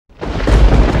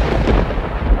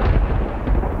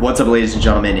What's up, ladies and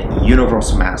gentlemen,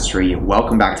 Universal Mastery,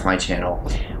 welcome back to my channel.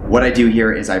 What I do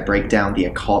here is I break down the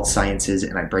occult sciences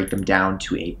and I break them down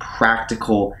to a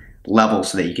practical level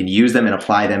so that you can use them and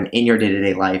apply them in your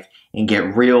day-to-day life and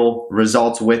get real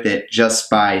results with it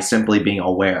just by simply being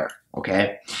aware,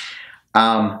 okay?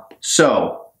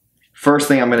 So, first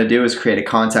thing I'm going to do is create a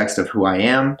context of who I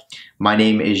am. My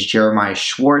name is Jeremiah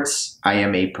Schwartz. I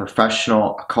am a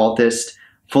professional occultist,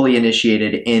 fully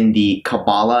initiated in the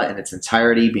Kabbalah in its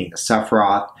entirety, being the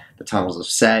Sephiroth, the tunnels of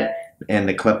Set, and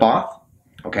the Qliphoth.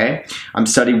 Okay, I'm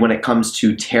studied when it comes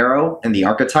to tarot and the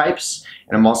archetypes,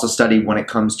 and I'm also studied when it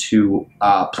comes to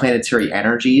planetary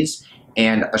energies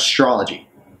and astrology.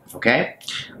 Okay,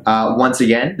 once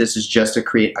again, this is just to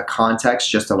create a context,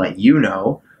 just to let you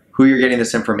know who you're getting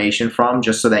this information from,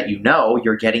 just so that you know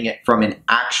you're getting it from an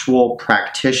actual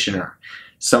practitioner.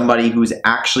 Somebody who's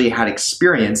actually had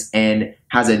experience and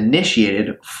has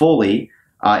initiated fully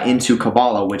into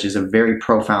Kabbalah, which is a very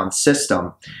profound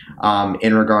system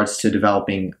in regards to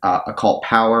developing occult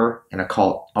power and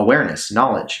occult awareness,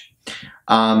 knowledge.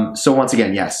 So once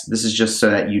again, yes, this is just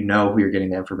so that you know who you're getting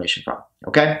the information from,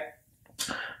 okay?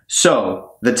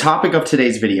 So the topic of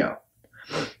today's video,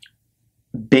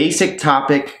 basic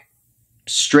topic,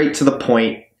 straight to the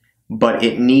point, but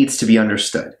it needs to be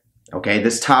understood. Okay,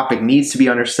 this topic needs to be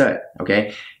understood,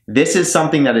 okay? This is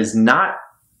something that is not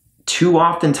too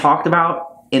often talked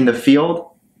about in the field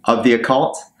of the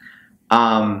occult,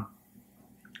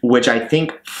 which I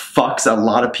think fucks a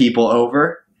lot of people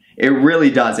over. It really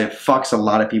does. It fucks a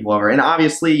lot of people over. And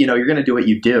obviously, you know, you're going to do what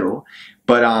you do,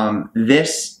 but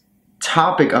this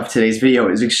topic of today's video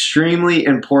is extremely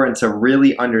important to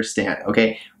really understand,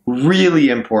 okay? Really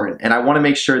important. And I want to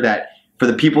make sure that for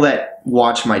the people that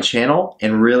watch my channel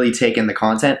and really take in the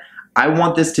content, I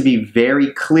want this to be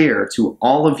very clear to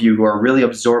all of you who are really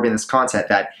absorbing this content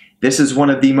that this is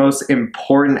one of the most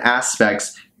important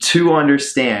aspects to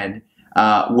understand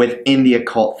within the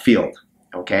occult field,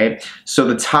 okay? So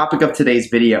the topic of today's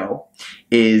video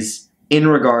is in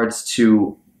regards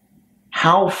to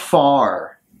how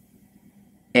far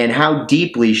and how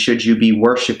deeply should you be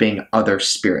worshiping other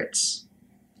spirits,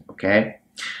 okay?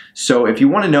 So if you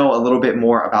want to know a little bit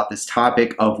more about this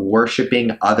topic of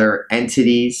worshiping other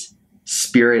entities,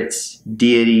 spirits,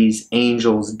 deities,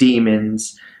 angels,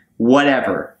 demons,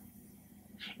 whatever,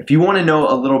 if you want to know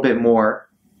a little bit more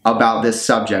about this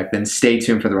subject, then stay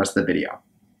tuned for the rest of the video.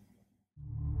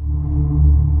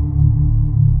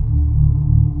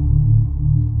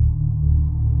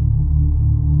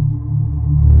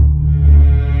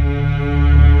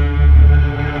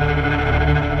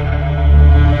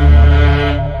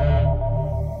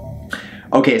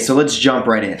 Okay, so let's jump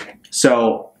right in.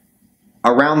 So,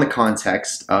 around the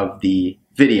context of the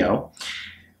video,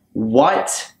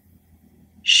 what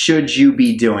should you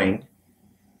be doing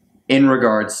in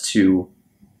regards to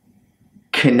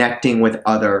connecting with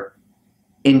other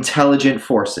intelligent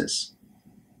forces?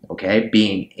 Okay,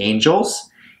 being angels,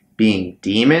 being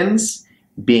demons,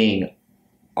 being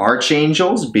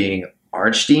archangels, being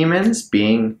archdemons,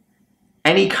 being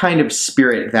any kind of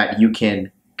spirit that you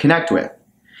can connect with.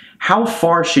 How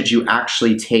far should you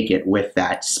actually take it with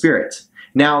that spirit?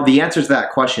 Now, the answer to that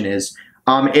question is,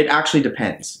 it actually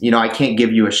depends. You know, I can't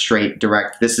give you a straight,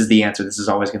 direct, this is the answer, this is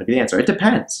always going to be the answer. It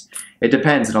depends. It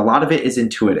depends, and a lot of it is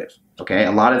intuitive, okay?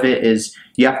 A lot of it is,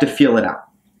 you have to feel it out,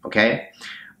 okay?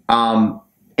 And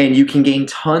you can gain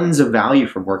tons of value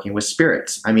from working with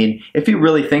spirits. I mean, if you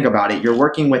really think about it, you're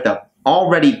working with a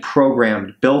already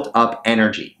programmed, built-up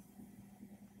energy.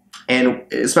 And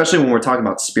especially when we're talking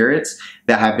about spirits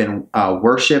that have been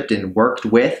worshipped and worked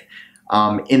with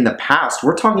in the past,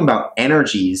 we're talking about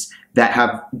energies that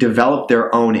have developed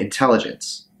their own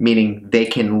intelligence, meaning they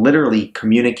can literally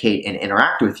communicate and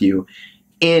interact with you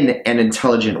in an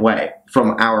intelligent way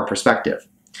from our perspective.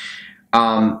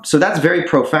 So that's very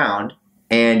profound,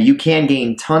 and you can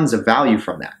gain tons of value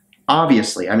from that.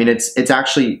 Obviously, I mean, it's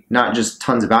actually not just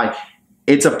tons of value.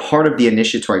 It's a part of the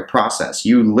initiatory process.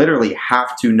 You literally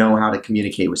have to know how to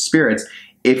communicate with spirits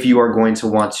if you are going to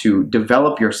want to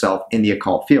develop yourself in the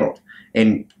occult field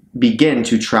and begin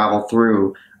to travel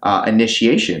through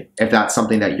initiation, if that's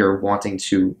something that you're wanting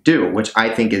to do, which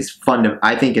I think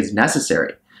is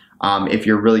necessary if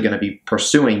you're really going to be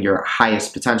pursuing your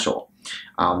highest potential.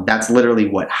 That's literally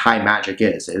what high magic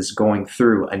is going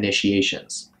through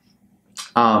initiations.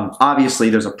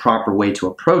 Obviously, there's a proper way to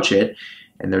approach it,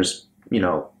 and there's, you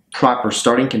know, proper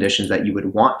starting conditions that you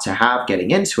would want to have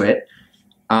getting into it.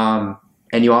 And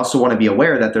you also want to be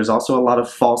aware that there's also a lot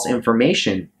of false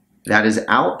information that is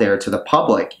out there to the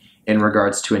public in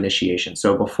regards to initiation.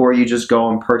 So before you just go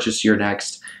and purchase your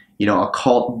next,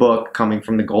 occult book coming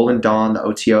from the Golden Dawn, the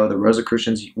OTO, the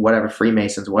Rosicrucians, whatever,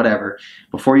 Freemasons, whatever,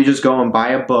 before you just go and buy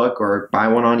a book or buy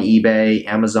one on eBay,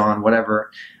 Amazon,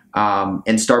 whatever,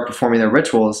 and start performing their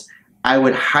rituals, I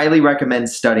would highly recommend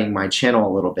studying my channel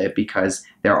a little bit, because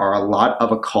there are a lot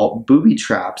of occult booby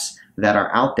traps that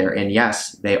are out there. And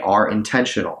yes, they are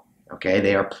intentional. Okay,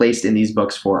 they are placed in these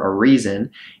books for a reason,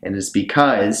 and it's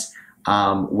because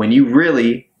when you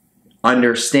really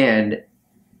understand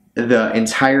the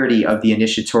entirety of the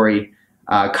initiatory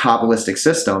Kabbalistic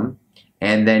system,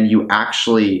 and then you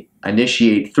actually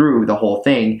initiate through the whole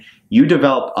thing, you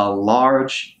develop a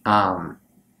large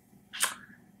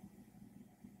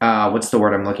what's the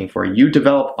word I'm looking for? You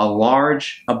develop a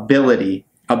large ability,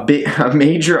 a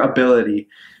major ability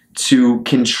to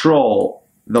control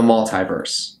the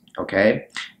multiverse, okay?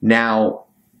 Now,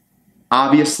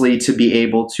 obviously, to be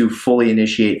able to fully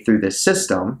initiate through this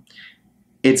system,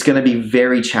 it's going to be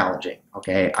very challenging,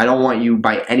 okay? I don't want you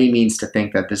by any means to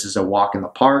think that this is a walk in the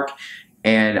park,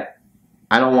 and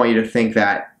I don't want you to think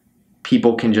that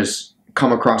people can just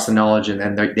come across the knowledge and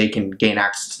then they can gain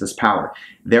access to this power.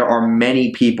 There are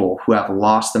many people who have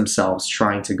lost themselves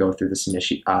trying to go through this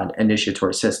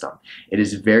initiatory system. It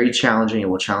is very challenging. It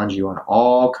will challenge you on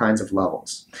all kinds of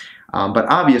levels. But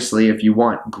obviously, if you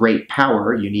want great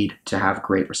power, you need to have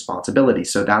great responsibility.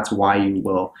 So that's why you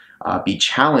will be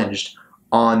challenged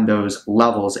on those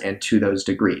levels and to those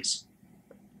degrees.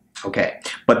 Okay,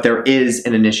 but there is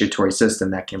an initiatory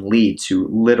system that can lead to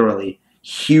literally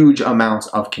huge amounts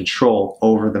of control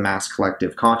over the mass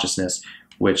collective consciousness,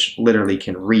 which literally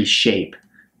can reshape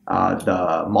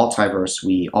the multiverse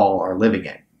we all are living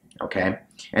in, okay?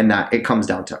 And that it comes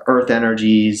down to earth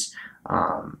energies,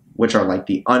 which are like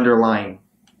the underlying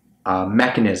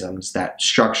mechanisms that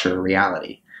structure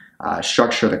reality,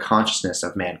 structure the consciousness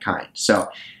of mankind. So,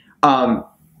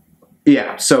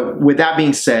 yeah, so with that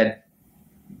being said,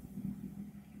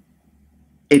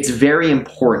 it's very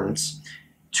important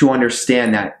to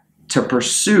understand that to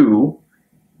pursue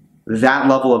that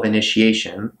level of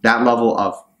initiation, that level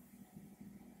of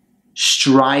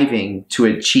striving to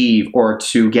achieve or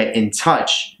to get in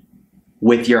touch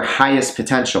with your highest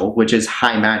potential, which is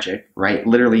high magic, right?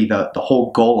 Literally the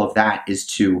whole goal of that is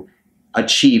to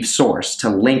achieve source, to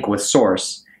link with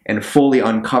source and fully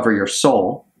uncover your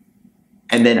soul,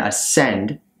 and then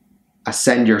ascend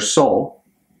your soul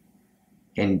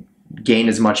and gain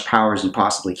as much power as you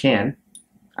possibly can.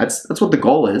 That's what the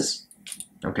goal is,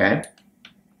 okay?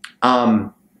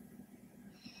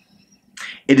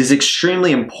 It is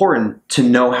extremely important to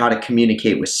know how to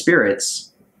communicate with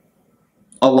spirits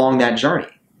along that journey.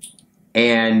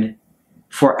 And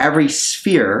for every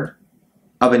sphere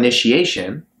of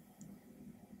initiation,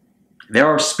 there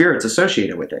are spirits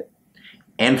associated with it.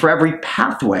 And for every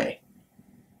pathway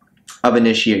of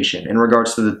initiation, in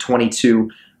regards to the 22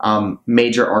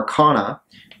 major arcana,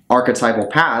 archetypal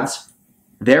paths,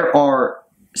 there are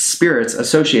spirits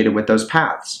associated with those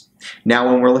paths. Now,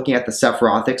 when we're looking at the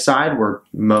Sephirothic side, we're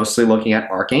mostly looking at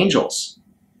archangels.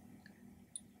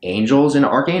 Angels and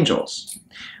archangels.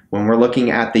 When we're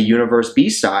looking at the Universe B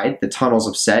side, the tunnels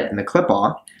of Set and the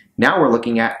Qliphoth, now we're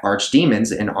looking at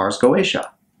archdemons and Ars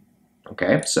Goetia.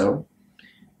 Okay, so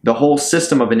the whole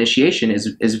system of initiation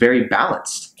is very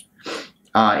balanced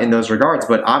in those regards.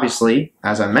 But obviously,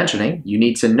 as I'm mentioning, you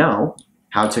need to know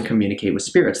how to communicate with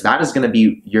spirits. That is going to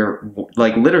be your,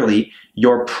 like, literally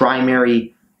your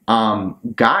primary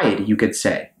guide, you could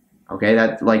say. Okay,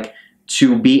 that, like,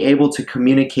 to be able to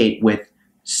communicate with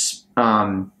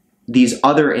these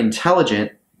other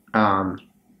intelligent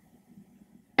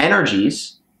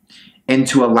energies, and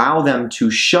to allow them to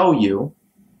show you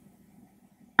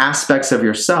aspects of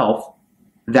yourself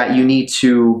that you need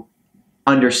to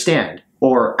understand,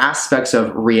 or aspects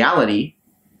of reality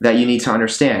that you need to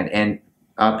understand, and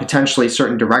potentially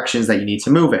certain directions that you need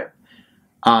to move in.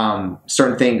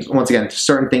 Certain things, once again,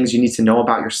 certain things you need to know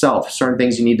about yourself, certain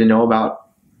things you need to know about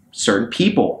certain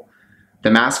people,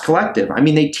 the mass collective. I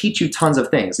mean, they teach you tons of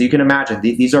things. You can imagine,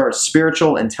 these are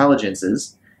spiritual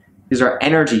intelligences. These are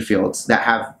energy fields that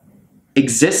have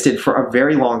existed for a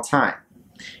very long time.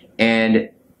 And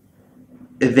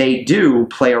they do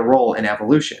play a role in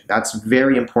evolution. That's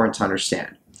very important to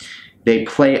understand. They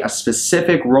play a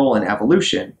specific role in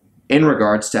evolution in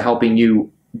regards to helping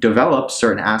you develop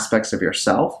certain aspects of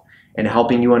yourself and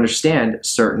helping you understand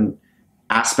certain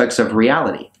aspects of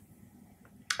reality.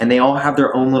 And they all have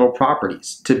their own little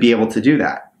properties to be able to do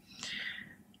that.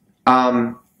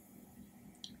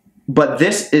 But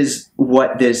this is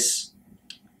what this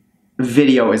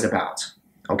video is about.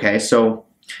 Okay, so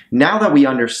now that we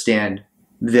understand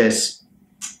this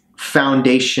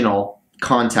foundational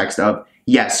context of,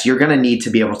 yes, you're going to need to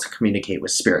be able to communicate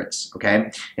with spirits,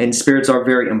 okay? And spirits are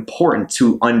very important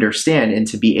to understand and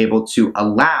to be able to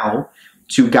allow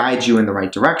to guide you in the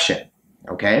right direction,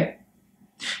 okay?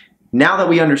 Now that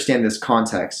we understand this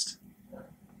context,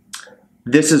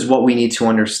 this is what we need to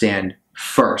understand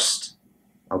first,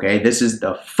 okay? This is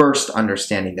the first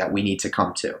understanding that we need to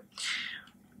come to.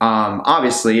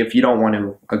 Obviously, if you don't want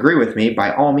to agree with me,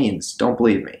 by all means, don't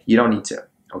believe me. You don't need to,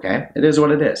 okay? It is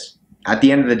what it is. At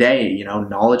the end of the day, you know,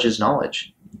 knowledge is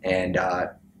knowledge. And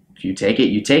if you take it,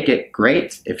 you take it.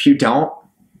 Great. If you don't,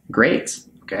 great,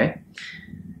 okay?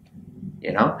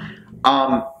 You know?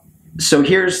 So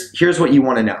here's what you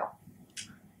want to know.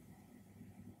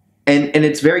 And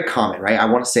it's very common, right? I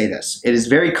want to say this. It is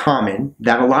very common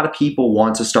that a lot of people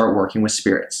want to start working with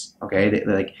spirits, okay?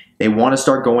 They want to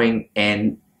start going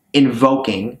and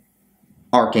invoking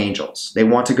archangels. They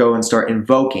want to go and start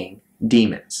invoking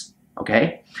demons,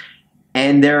 okay?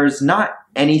 And there's not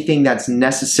anything that's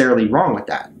necessarily wrong with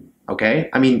that, okay?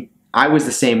 I mean, I was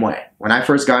the same way. When I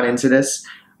first got into this,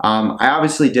 I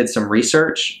obviously did some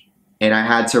research, and I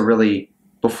had to really,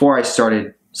 before I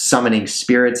started summoning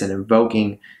spirits and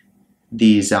invoking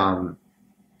these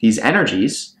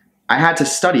energies, I had to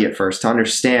study it first to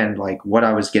understand like what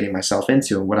I was getting myself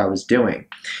into and what I was doing.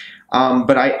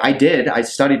 But I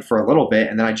studied for a little bit,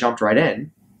 and then I jumped right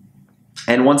in.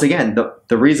 And once again,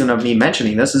 the reason of me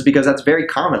mentioning this is because that's very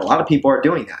common. A lot of people are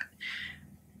doing that.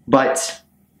 But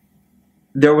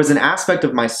there was an aspect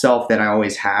of myself that I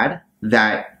always had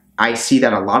that I see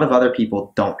that a lot of other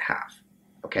people don't have,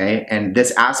 okay? And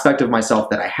this aspect of myself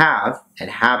that I have and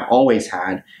have always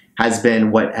had has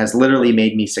been what has literally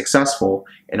made me successful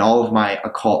in all of my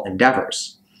occult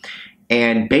endeavors.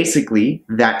 And basically,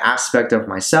 that aspect of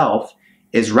myself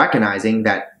is recognizing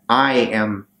that I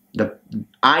am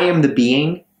the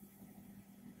being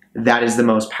that is the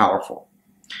most powerful.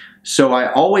 So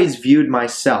I always viewed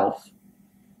myself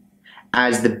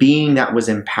as the being that was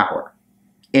in power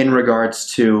in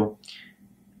regards to,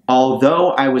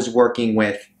 although I was working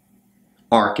with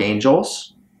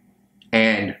archangels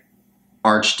and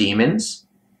archdemons,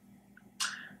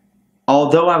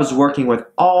 although I was working with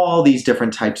all these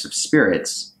different types of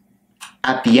spirits,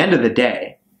 at the end of the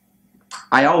day,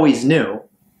 I always knew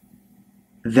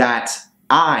that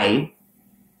I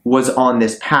was on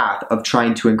this path of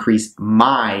trying to increase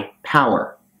my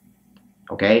power,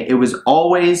 okay? It was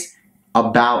always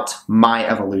about my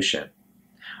evolution.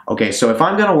 Okay, so if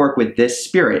I'm going to work with this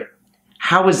spirit,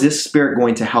 how is this spirit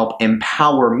going to help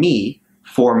empower me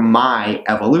for my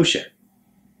evolution?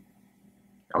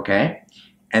 Okay?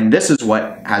 And this is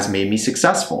what has made me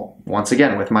successful, once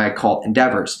again, with my occult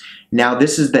endeavors. Now,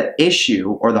 this is the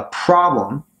issue or the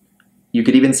problem, you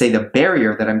could even say the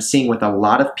barrier that I'm seeing with a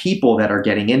lot of people that are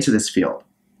getting into this field,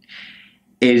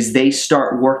 is they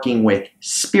start working with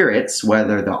spirits,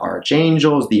 whether the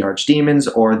archangels, the archdemons,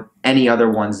 or any other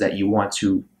ones that you want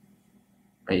to,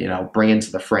 you know, bring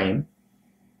into the frame.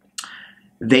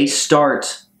 They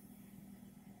start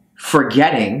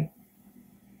forgetting,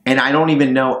 and I don't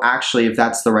even know actually if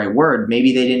that's the right word.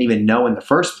 Maybe they didn't even know in the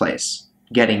first place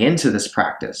getting into this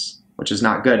practice, which is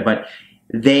not good, but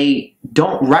they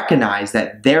don't recognize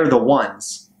that they're the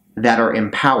ones that are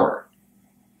in power.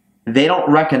 They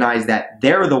don't recognize that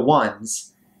they're the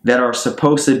ones that are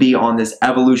supposed to be on this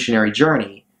evolutionary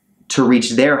journey to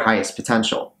reach their highest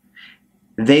potential.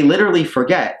 They literally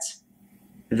forget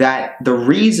that the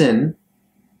reason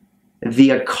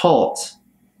the occult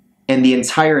and the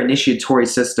entire initiatory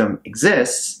system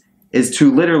exists is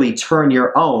to literally turn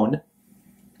your own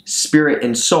spirit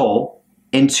and soul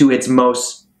into its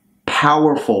most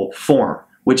powerful form,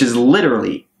 which is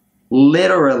literally,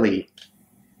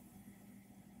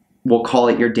 we'll call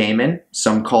it your daemon.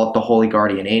 Some call it the holy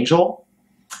guardian angel.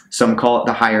 Some call it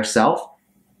the higher self.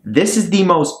 This is the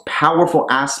most powerful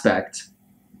aspect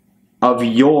of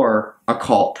your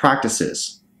occult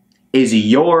practices, is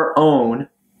your own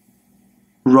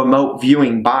remote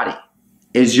viewing body,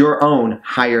 is your own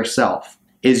higher self,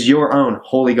 is your own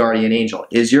holy guardian angel,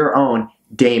 is your own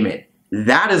daemon.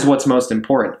 That is what's most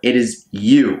important. It is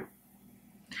you.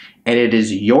 And it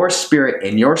is your spirit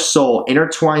and your soul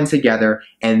intertwined together,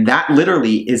 and that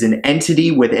literally is an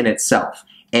entity within itself.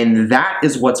 And that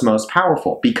is what's most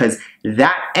powerful, because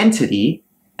that entity,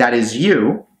 that is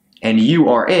you, and you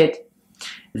are it,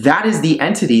 that is the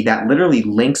entity that literally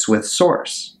links with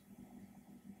Source.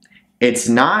 It's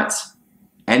not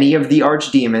any of the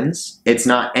archdemons. It's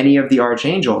not any of the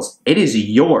archangels. It is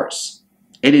yours.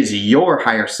 It is your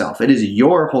higher self. It is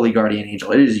your holy guardian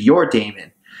angel. It is your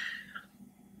daemon.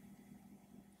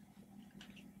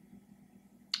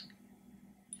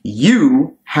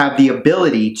 You have the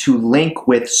ability to link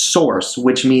with source,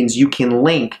 which means you can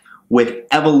link with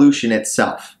evolution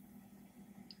itself.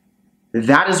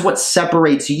 That is what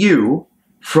separates you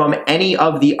from any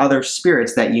of the other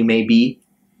spirits that you may be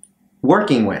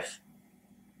working with,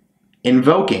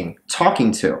 invoking,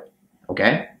 talking to,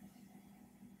 okay?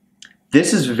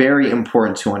 This is very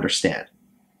important to understand.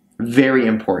 Very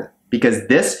important, because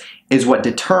this is what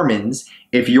determines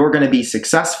if you're going to be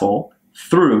successful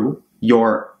through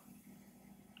your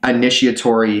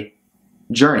initiatory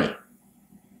journey.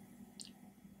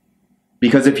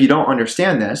 Because if you don't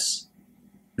understand this,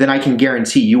 then I can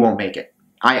guarantee you won't make it.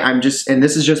 I'm just, and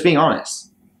this is just being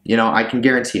honest. You know, I can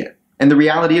guarantee it. And the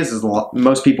reality is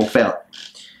most people fail.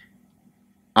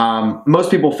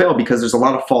 Most people fail because there's a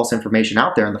lot of false information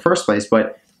out there in the first place,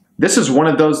 but this is one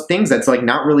of those things that's like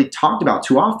not really talked about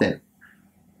too often.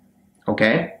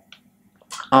 Okay?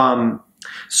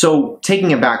 So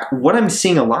taking it back, what I'm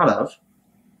seeing a lot of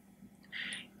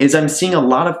is I'm seeing a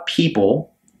lot of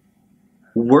people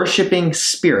worshiping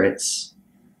spirits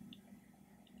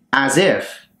as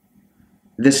if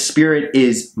the spirit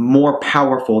is more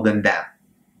powerful than them.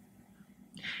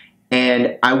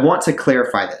 And I want to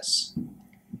clarify this.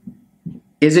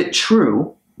 Is it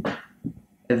true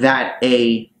that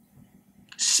a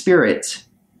spirit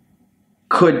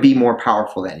could be more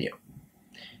powerful than you?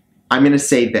 I'm going to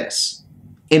say this.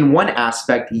 In one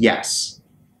aspect, yes.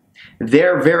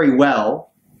 There very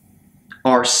well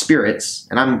are spirits,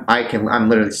 and I'm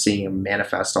literally seeing them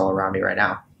manifest all around me right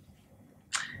now.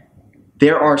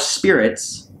 There are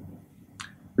spirits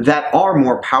that are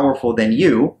more powerful than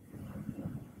you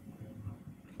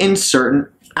in certain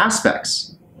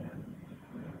aspects.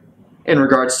 In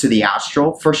regards to the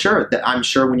astral, for sure, that I'm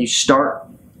sure when you start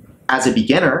as a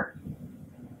beginner,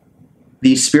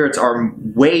 these spirits are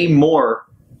way more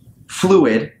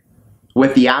fluid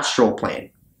with the astral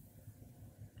plane.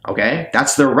 Okay?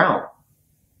 That's their realm.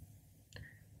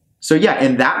 So yeah,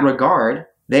 in that regard,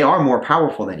 they are more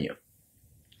powerful than you.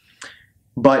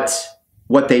 But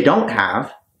what they don't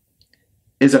have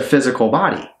is a physical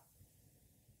body.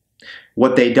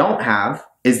 What they don't have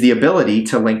is the ability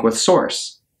to link with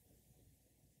source.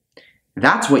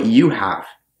 That's what you have.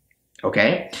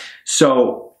 Okay?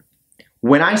 So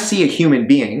when I see a human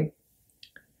being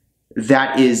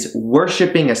that is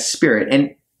worshiping a spirit,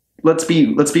 and let's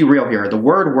be real here. The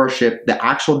word worship, the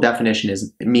actual definition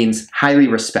means highly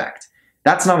respect.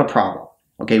 That's not a problem.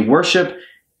 Okay? Worship,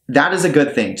 that is a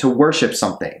good thing, to worship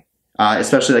something,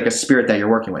 especially like a spirit that you're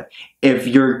working with. If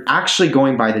you're actually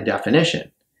going by the definition,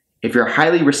 if you're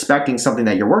highly respecting something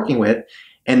that you're working with,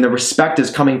 and the respect is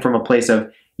coming from a place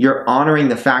of you're honoring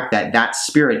the fact that that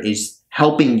spirit is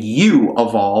helping you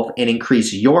evolve and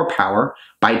increase your power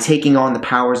by taking on the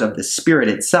powers of the spirit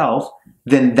itself,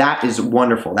 then that is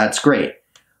wonderful. That's great.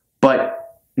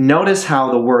 But notice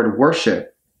how the word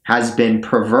worship has been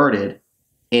perverted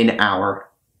in our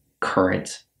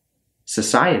current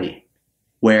society,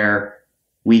 where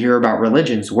we hear about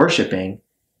religions worshiping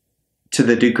to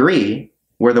the degree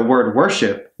where the word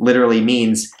worship literally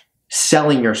means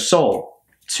selling your soul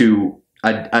to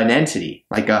an entity,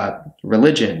 like a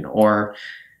religion, or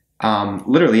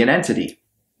literally an entity,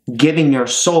 giving your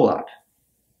soul up.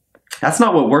 That's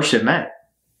not what worship meant.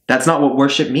 That's not what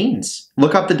worship means.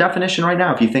 Look up the definition right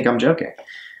now if you think I'm joking.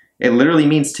 It literally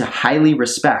means to highly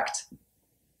respect.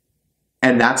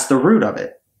 And that's the root of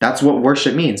it. That's what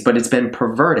worship means, but it's been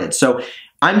perverted. So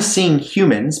I'm seeing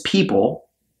humans, people,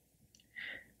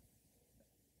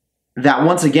 that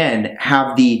once again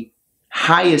have the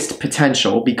highest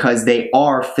potential because they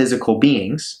are physical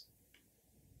beings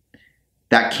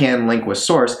that can link with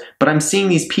source, but I'm seeing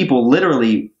these people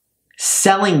literally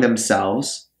selling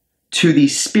themselves to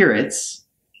these spirits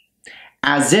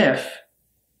as if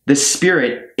the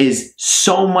spirit is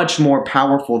so much more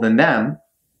powerful than them,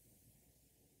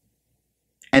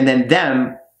 and then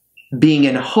them being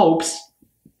in hopes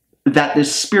that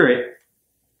this spirit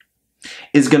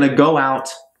is going to go out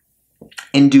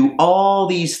and do all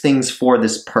these things for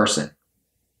this person.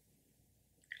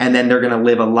 And then they're going to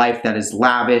live a life that is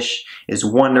lavish, is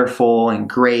wonderful and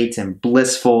great and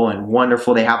blissful and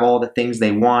wonderful. They have all the things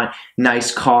they want,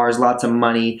 nice cars, lots of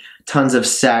money, tons of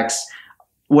sex,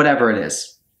 whatever it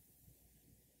is.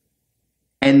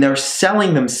 And they're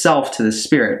selling themselves to the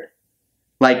spirit,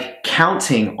 like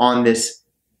counting on this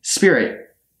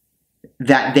spirit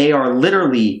that they are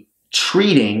literally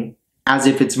treating as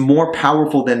if it's more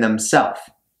powerful than themselves.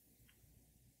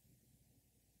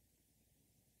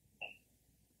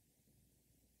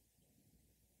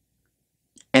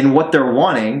 And what they're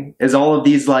wanting is all of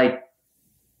these like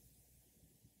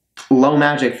low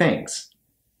magic things.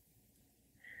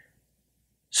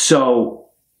 So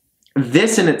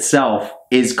this in itself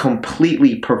is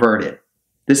completely perverted.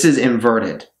 This is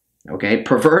inverted, okay?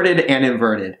 Perverted and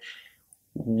inverted.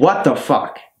 What the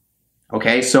fuck?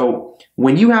 Okay, so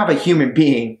when you have a human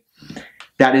being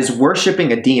that is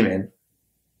worshiping a demon,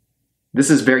 this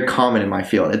is very common in my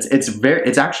field.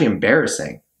 It's actually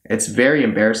embarrassing. It's very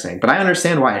embarrassing, but I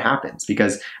understand why it happens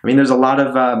because, I mean, there's a lot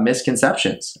of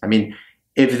misconceptions. I mean,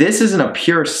 if this isn't a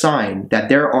pure sign that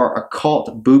there are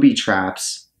occult booby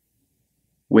traps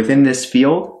within this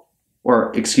field,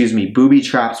 or excuse me, booby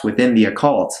traps within the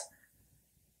occult,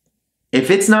 if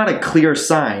it's not a clear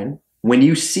sign when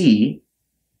you see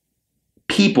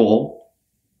people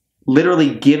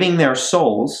literally giving their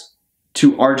souls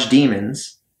to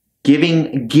archdemons,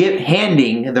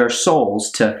 handing their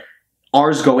souls to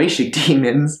Jgawarecki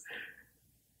demons,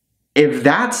 if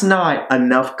that's not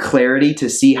enough clarity to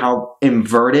see how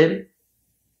inverted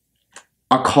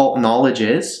occult knowledge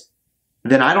is,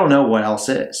 then I don't know what else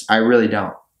is. I really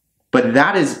don't. But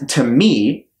that is, to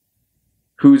me,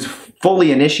 who's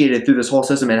fully initiated through this whole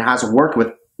system and has worked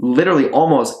with literally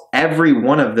almost every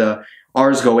one of the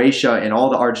Jgawarecki and all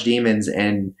the archdemons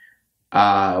and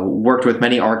worked with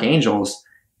many archangels,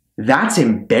 that's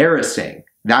embarrassing.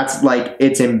 That's like,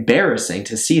 it's embarrassing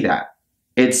to see that.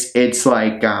 It's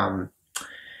like, man,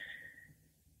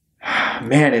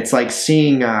 it's like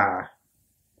seeing,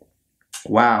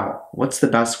 wow, what's the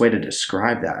best way to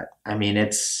describe that? I mean,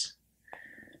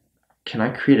 can I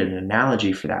create an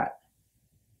analogy for that?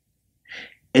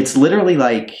 It's literally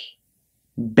like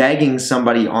begging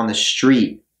somebody on the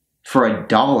street for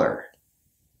 $1.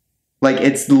 Like,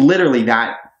 it's literally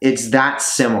that, it's that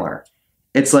similar.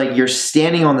 It's like you're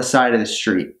standing on the side of the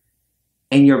street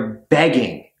and you're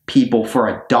begging people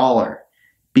for $1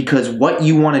 because what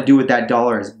you want to do with that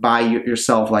 $1 is buy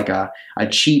yourself like a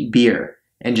cheap beer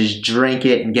and just drink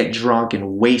it and get drunk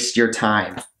and waste your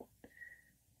time.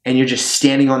 And you're just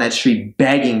standing on that street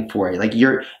begging for it. Like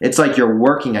it's like you're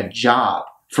working a job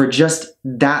for just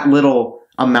that little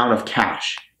amount of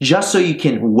cash, just so you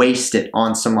can waste it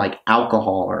on some like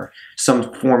alcohol or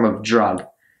some form of drug.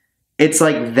 It's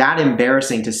like that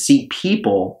embarrassing to see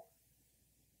people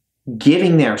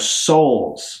giving their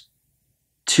souls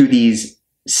to these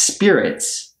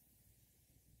spirits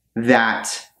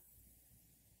that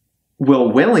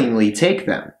will willingly take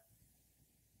them.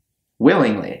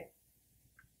 Willingly.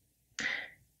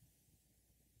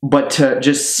 But to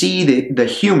just see the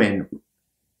human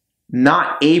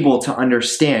not able to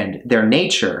understand their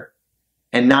nature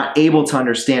and not able to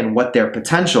understand what their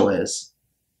potential is,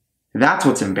 that's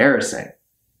what's embarrassing.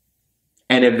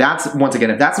 And if that's, once again,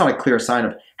 if that's not a clear sign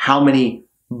of how many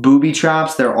booby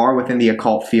traps there are within the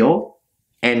occult field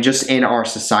and just in our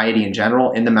society in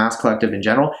general, in the mass collective in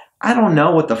general, I don't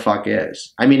know what the fuck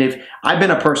is. I mean, if I've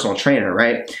been a personal trainer,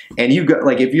 right? And you go,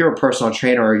 like, if you're a personal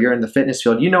trainer or you're in the fitness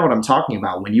field, you know what I'm talking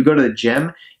about. When you go to the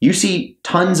gym, you see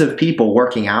tons of people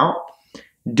working out,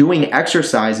 doing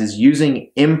exercises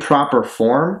using improper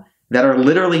form that are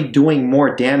literally doing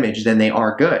more damage than they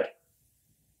are good.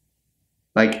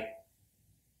 Like,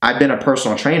 I've been a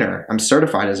personal trainer. I'm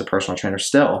certified as a personal trainer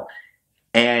still.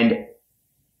 And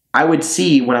I would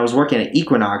see, when I was working at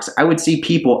Equinox, I would see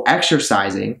people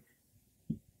exercising,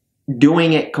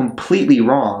 doing it completely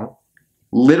wrong,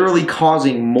 literally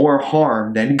causing more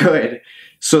harm than good.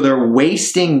 So they're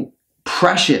wasting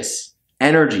precious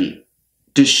energy,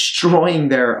 destroying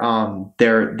their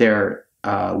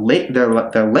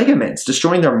ligaments,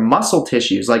 destroying their muscle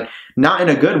tissues, like not in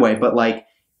a good way, but like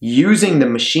using the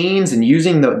machines and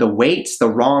using the weights the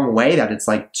wrong way, that it's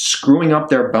like screwing up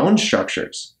their bone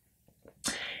structures.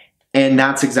 And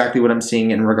that's exactly what I'm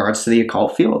seeing in regards to the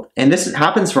occult field. And this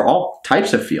happens for all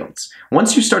types of fields.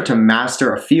 Once you start to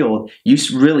master a field, you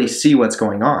really see what's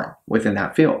going on within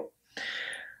that field.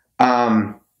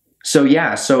 So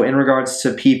yeah, so in regards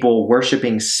to people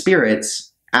worshiping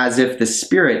spirits as if the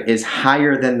spirit is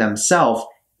higher than themselves,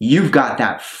 you've got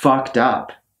that fucked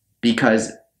up.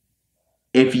 Because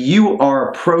if you are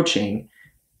approaching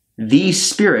these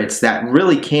spirits that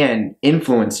really can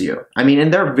influence you, I mean,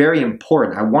 and they're very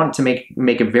important. I want to make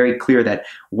it very clear that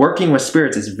working with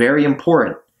spirits is very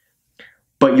important,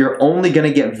 but you're only going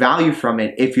to get value from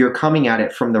it if you're coming at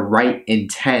it from the right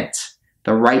intent,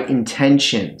 the right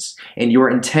intentions. And your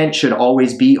intent should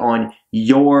always be on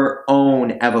your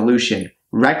own evolution.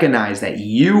 Recognize that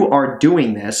you are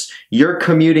doing this. You're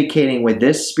communicating with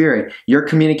this spirit. You're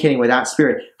communicating with that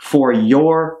spirit for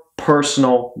your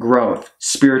personal growth,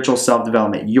 spiritual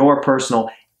self-development, your personal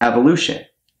evolution.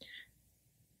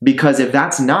 Because if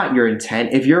that's not your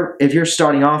intent, if you're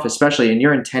starting off, especially, and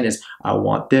your intent is, I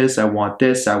want this, I want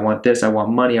this, I want this, I want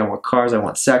money, I want cars, I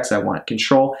want sex, I want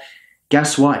control,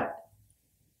 guess what?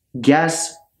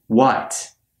 Guess what?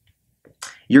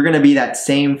 You're going to be that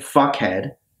same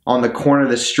fuckhead on the corner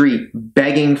of the street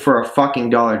begging for a fucking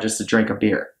dollar just to drink a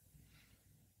beer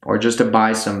or just to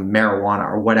buy some marijuana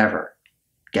or whatever,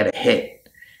 get a hit.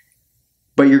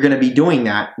 But you're going to be doing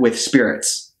that with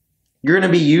spirits. You're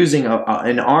going to be using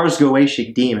an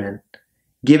Jgawarecki demon,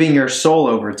 giving your soul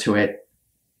over to it,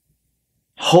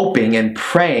 hoping and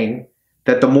praying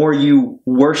that the more you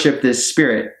worship this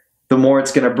spirit, the more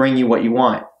it's going to bring you what you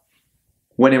want.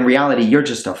 When in reality, you're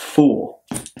just a fool,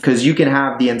 because you can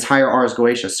have the entire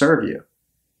Jgawarecki serve you.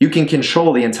 You can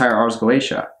control the entire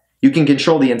Jgawarecki. You can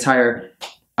control the entire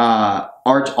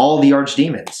all the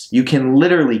archdemons. You can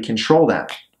literally control them.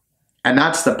 And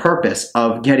that's the purpose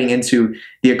of getting into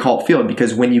the occult field,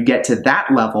 because when you get to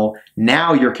that level,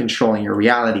 now you're controlling your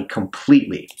reality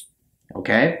completely.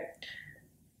 Okay?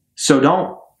 So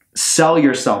don't sell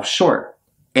yourself short.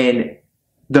 And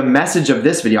the message of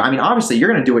this video, I mean, obviously you're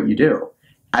going to do what you do.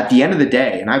 At the end of the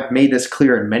day, and I've made this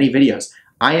clear in many videos,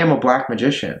 I am a black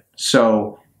magician.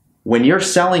 So when you're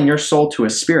selling your soul to a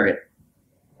spirit,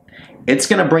 it's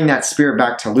going to bring that spirit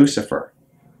back to Lucifer.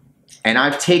 And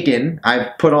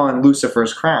I've put on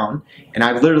Lucifer's crown, and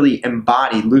I've literally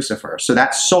embodied Lucifer. So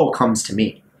that soul comes to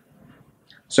me.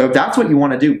 So if that's what you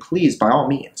want to do, please, by all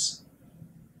means.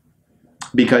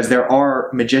 Because there are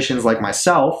magicians like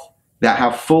myself that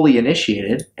have fully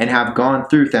initiated and have gone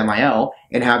through Thamiel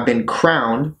and have been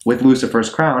crowned with Lucifer's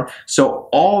crown. So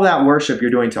all that worship you're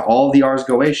doing to all the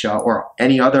Jgawarecki or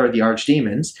any other of the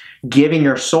archdemons, giving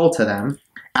your soul to them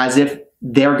as if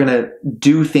they're going to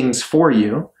do things for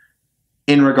you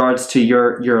in regards to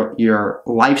your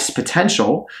life's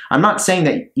potential. I'm not saying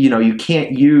that, you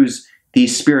can't use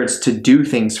these spirits to do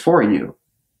things for you.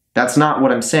 That's not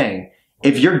what I'm saying.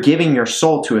 If you're giving your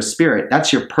soul to a spirit,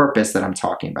 that's your purpose that I'm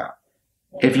talking about.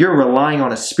 If you're relying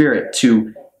on a spirit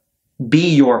to be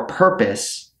your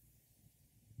purpose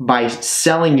by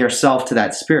selling yourself to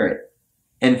that spirit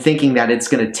and thinking that it's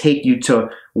going to take you to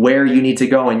where you need to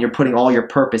go and you're putting all your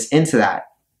purpose into that,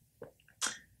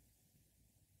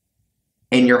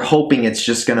 and you're hoping it's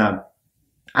just going to,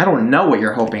 I don't know what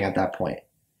you're hoping at that point.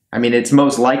 I mean, it's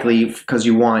most likely because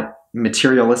you want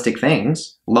materialistic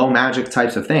things, low magic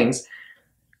types of things.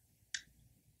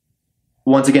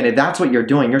 Once again, if that's what you're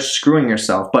doing, you're screwing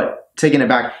yourself. But taking it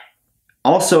back,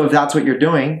 also, if that's what you're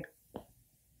doing,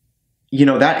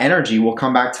 that energy will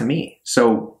come back to me.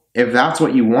 So if that's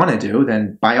what you want to do,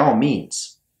 then by all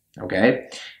means, okay?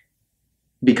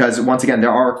 Because once again,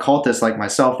 there are occultists like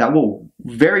myself that will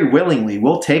very willingly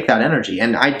will take that energy.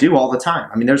 And I do all the time.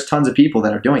 I mean, there's tons of people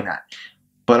that are doing that.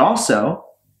 But also,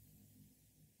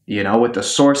 with the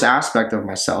source aspect of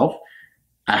myself,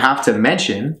 I have to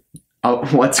mention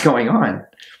what's going on,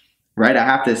 right? I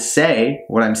have to say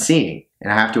what I'm seeing,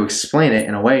 and I have to explain it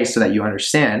in a way so that you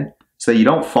understand, so that you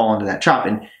don't fall into that trap.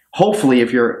 And hopefully,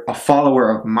 if you're a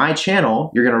follower of my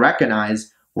channel, you're going to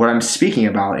recognize what I'm speaking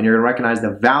about, and you're going to recognize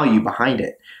the value behind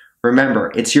it.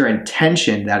 Remember, it's your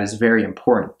intention that is very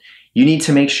important. You need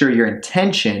to make sure your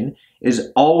intention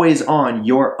is always on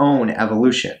your own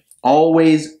evolution,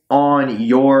 always on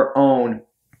your own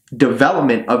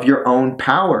development of your own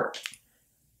power.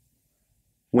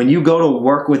 When you go to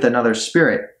work with another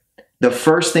spirit, the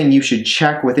first thing you should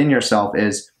check within yourself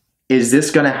is this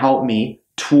going to help me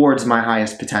towards my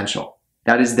highest potential?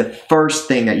 That is the first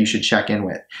thing that you should check in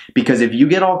with. Because if you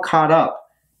get all caught up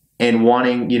in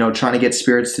wanting, trying to get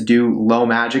spirits to do low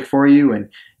magic for you and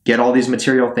get all these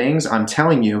material things, I'm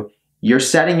telling you, you're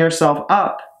setting yourself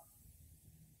up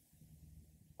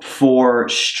for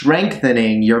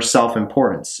strengthening your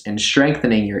self-importance and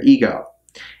strengthening your ego.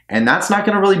 And that's not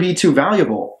going to really be too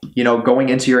valuable, going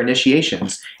into your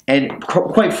initiations. And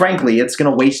quite frankly, it's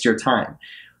going to waste your time.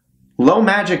 Low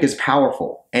magic is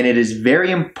powerful and it is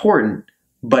very important,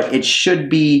 but it should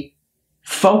be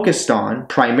focused on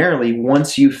primarily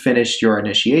once you've finished your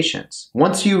initiations.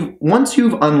 Once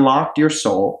you've unlocked your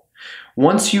soul,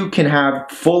 once you can have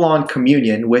full-on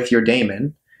communion with your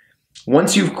daemon,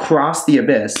 once you've crossed the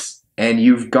abyss and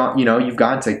you've gone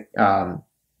to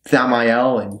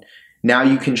Thamiel, and now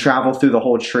you can travel through the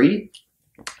whole tree,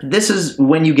 this is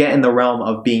when you get in the realm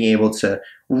of being able to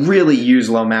really use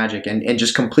low magic and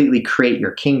just completely create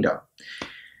your kingdom.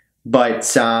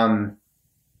 But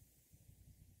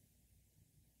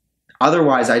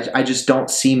otherwise, I just don't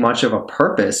see much of a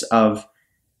purpose of,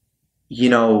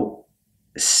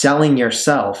 selling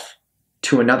yourself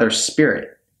to another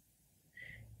spirit.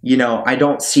 I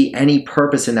don't see any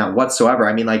purpose in that whatsoever.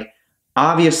 I mean,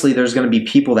 obviously there's going to be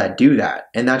people that do that,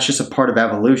 and that's just a part of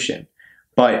evolution.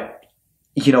 But,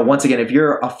 once again, if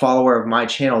you're a follower of my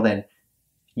channel, then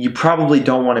you probably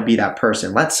don't want to be that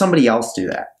person. Let somebody else do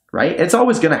that, right? It's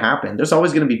always going to happen. There's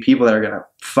always going to be people that are going to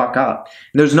fuck up.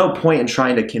 And there's no point in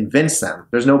trying to convince them.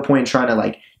 There's no point in trying to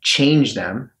like change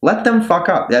them. Let them fuck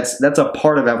up. That's a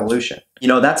part of evolution. You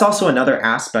know, that's also another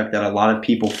aspect that a lot of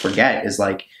people forget is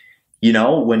like, you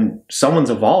know, when someone's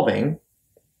evolving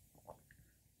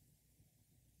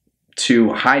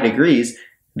to high degrees,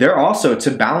 they're also,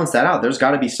 to balance that out, there's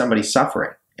got to be somebody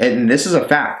suffering. And this is a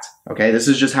fact, okay? This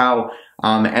is just how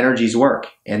energies work.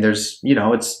 And there's, you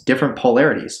know, it's different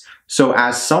polarities. So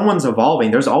as someone's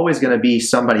evolving, there's always going to be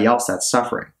somebody else that's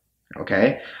suffering,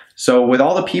 okay? So with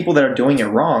all the people that are doing it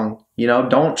wrong, you know,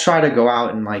 don't try to go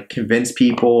out and like convince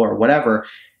people or whatever.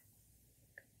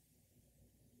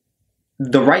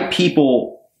 The right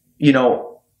people, you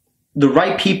know, the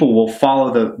right people will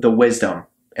follow the wisdom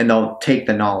and they'll take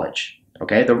the knowledge.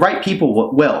 Okay, the right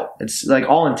people will. It's like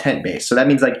all intent based. So that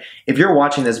means like if you're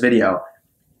watching this video,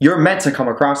 you're meant to come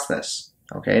across this.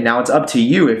 Okay, now it's up to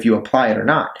you if you apply it or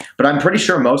not. But I'm pretty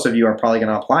sure most of you are probably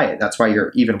going to apply it. That's why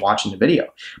you're even watching the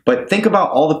video. But think about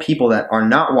all the people that are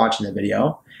not watching the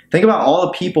video. Think about all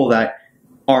the people that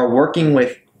are working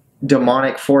with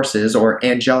demonic forces or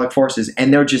angelic forces,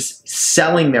 and they're just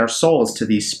selling their souls to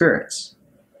these spirits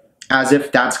as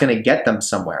if that's going to get them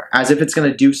somewhere, as if it's going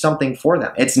to do something for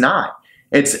them. It's not.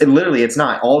 It's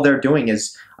not. All they're doing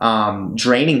is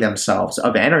draining themselves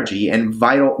of energy and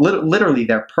vital, literally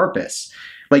their purpose.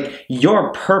 Like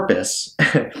your purpose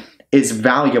is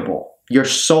valuable. Your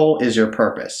soul is your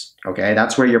purpose. Okay,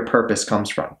 that's where your purpose comes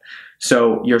from.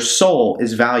 So your soul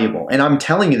is valuable, and I'm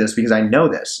telling you this because I know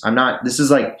this. I'm not. This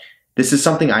is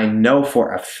something I know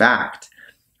for a fact.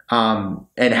 And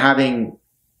having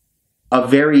a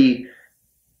very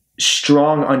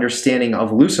strong understanding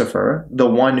of Lucifer, the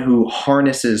one who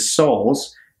harnesses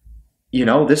souls, you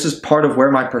know, this is part of where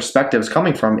my perspective is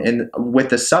coming from with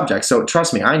the subject. So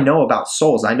trust me, I know about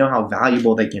souls. I know how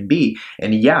valuable they can be.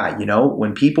 And yeah, you know,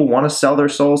 when people want to sell their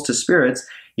souls to spirits,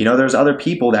 you know, there's other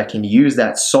people that can use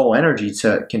that soul energy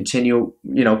to continue,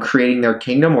 you know, creating their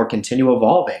kingdom or continue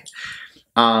evolving.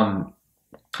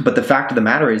 But the fact of the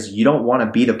matter is you don't want to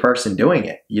be the person doing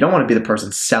it. You don't want to be the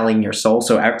person selling your soul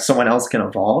so someone else can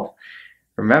evolve.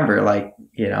 Remember, like,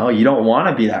 you know, you don't want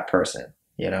to be that person.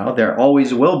 You know, there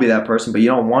always will be that person, but you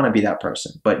don't want to be that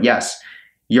person. But yes,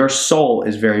 your soul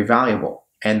is very valuable.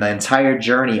 And the entire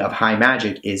journey of high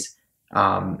magic is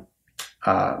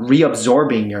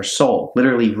reabsorbing your soul,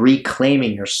 literally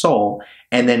reclaiming your soul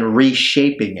and then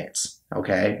reshaping it,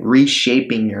 okay?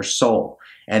 Reshaping your soul.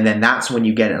 And then that's when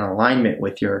you get in alignment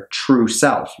with your true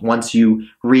self, once you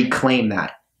reclaim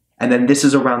that. And then this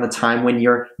is around the time when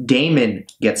your daemon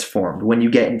gets formed, when you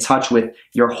get in touch with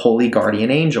your holy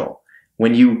guardian angel,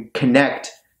 when you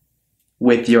connect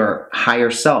with your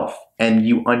higher self and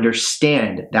you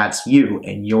understand that's you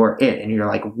and you're it. And you're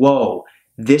like, whoa,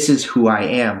 this is who I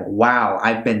am. Wow,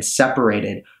 I've been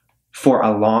separated for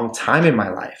a long time in my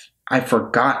life. I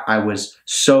forgot I was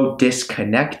so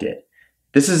disconnected.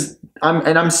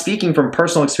 I'm speaking from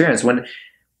personal experience.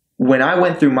 When I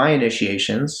went through my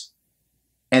initiations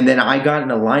and then I got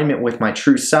in alignment with my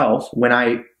true self, when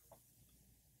I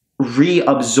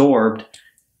reabsorbed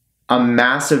a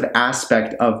massive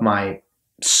aspect of my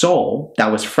soul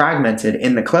that was fragmented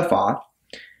in the Qliphoth,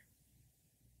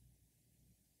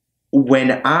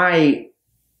 when I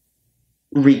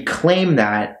reclaimed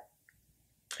that,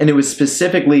 and it was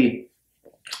specifically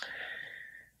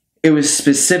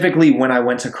when I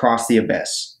went to cross the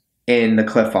abyss in the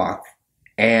Qliphoth,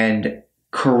 and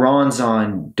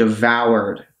Choronzon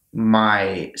devoured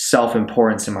my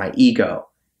self-importance and my ego,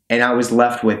 and I was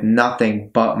left with nothing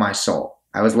but my soul.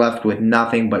 I was left with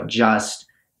nothing but just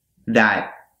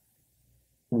that,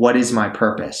 what is my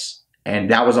purpose?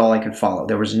 And that was all I could follow.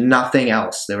 There was nothing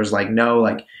else. There was like, no,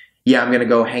 like, yeah, I'm going to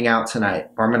go hang out tonight,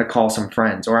 or I'm going to call some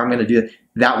friends, or I'm going to do that.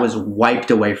 That was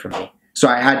wiped away from me. So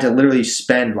I had to literally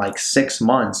spend like 6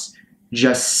 months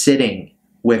just sitting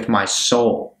with my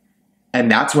soul. And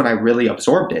that's when I really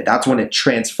absorbed it. That's when it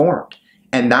transformed.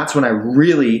 And that's when I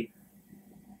really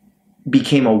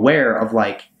became aware of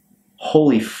like,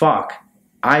 holy fuck,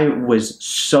 I was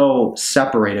so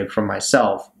separated from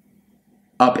myself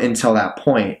up until that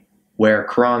point where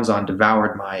Choronzon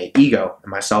devoured my ego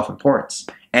and my self-importance.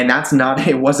 And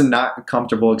it wasn't not a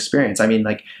comfortable experience. I mean,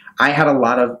 like, I had a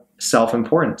lot of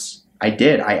self-importance. I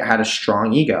did. I had a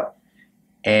strong ego.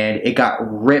 And it got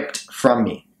ripped from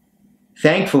me.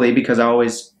 Thankfully, because I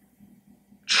always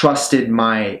trusted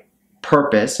my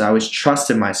purpose, I always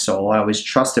trusted my soul, I always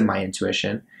trusted my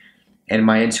intuition. And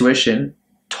my intuition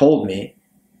told me,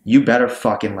 you better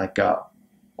fucking let go,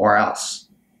 or else.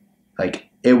 Like,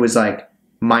 it was like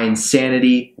my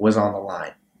insanity was on the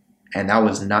line. And that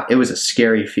was not, it was a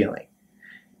scary feeling.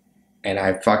 And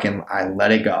I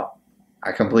let it go.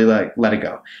 I completely let it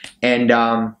go. And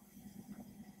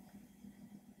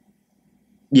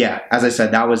yeah, as I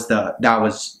said, that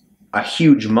was a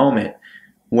huge moment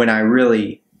when I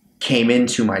really came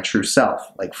into my true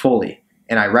self, like fully,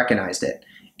 and I recognized it.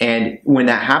 And when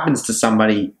that happens to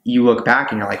somebody, you look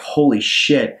back and you're like, holy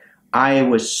shit, I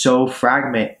was so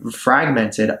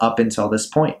fragmented up until this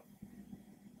point.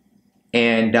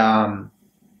 And,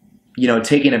 you know,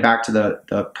 taking it back to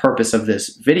the purpose of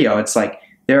this video, it's like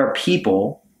there are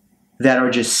people that are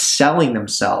just selling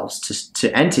themselves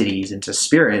to entities and to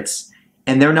spirits,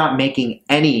 and they're not making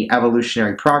any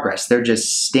evolutionary progress. They're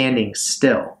just standing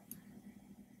still,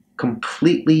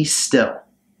 completely still.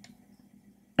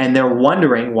 And they're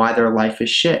wondering why their life is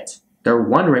shit. They're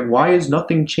wondering, why is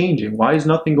nothing changing? Why is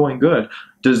nothing going good?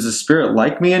 Does the spirit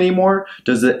like me anymore?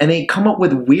 And they come up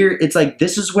with weird, it's like,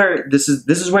 this is where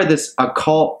this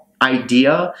occult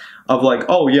idea of like,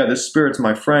 oh yeah, this spirit's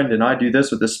my friend and I do this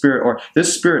with this spirit, or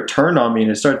this spirit turned on me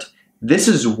and it starts, this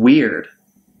is weird.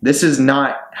 This is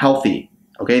not healthy.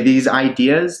 Okay, these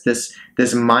ideas, this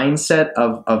mindset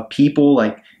of people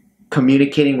like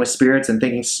communicating with spirits and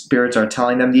thinking spirits are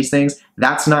telling them these things,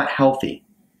 that's not healthy.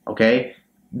 Okay,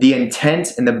 the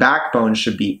intent and the backbone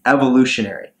should be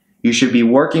evolutionary. You should be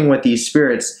working with these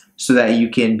spirits so that you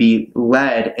can be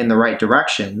led in the right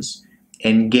directions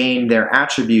and gain their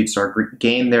attributes or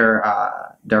gain their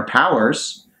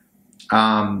powers.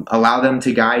 Allow them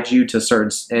to guide you to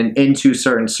into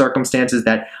certain circumstances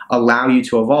that allow you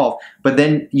to evolve. But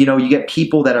then, you know, you get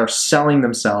people that are selling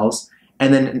themselves,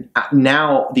 and then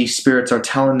now these spirits are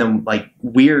telling them like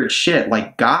weird shit,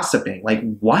 like gossiping. Like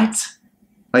what?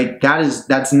 Like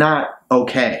that's not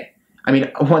okay. I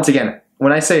mean, once again,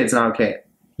 when I say it's not okay,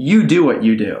 you do what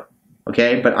you do,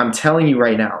 okay? But I'm telling you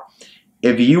right now,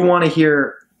 if you want to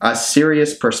hear a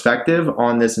serious perspective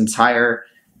on this entire,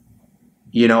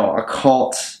 you know,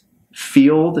 occult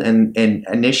field and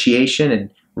initiation and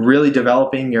really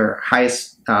developing your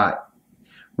highest,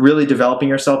 really developing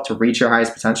yourself to reach your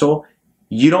highest potential,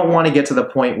 you don't want to get to the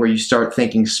point where you start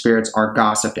thinking spirits are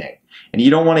gossiping. And you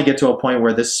don't want to get to a point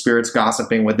where this spirit's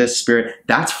gossiping with this spirit.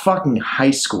 That's fucking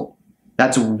high school.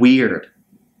 That's weird.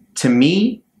 To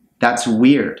me, that's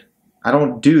weird. I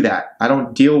don't do that. I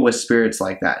don't deal with spirits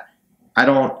like that. I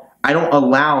don't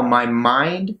allow my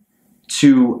mind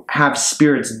to have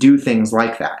spirits do things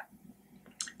like that.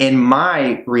 In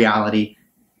my reality,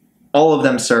 all of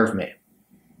them serve me.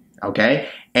 Okay?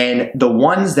 And the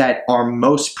ones that are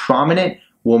most prominent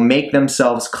will make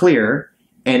themselves clear,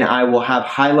 and I will have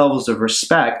high levels of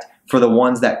respect for the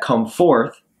ones that come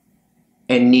forth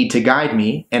and need to guide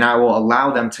me, and I will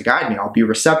allow them to guide me. I'll be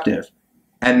receptive.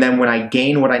 And then when I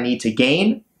gain what I need to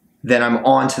gain, then I'm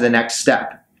on to the next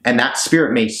step. And that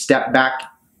spirit may step back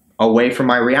away from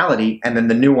my reality, and then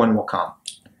the new one will come.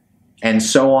 And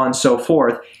so on and so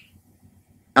forth,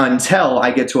 until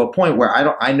I get to a point where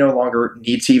I no longer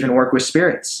need to even work with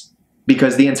spirits.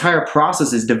 Because the entire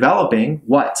process is developing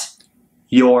what?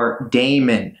 Your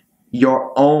daemon,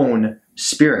 your own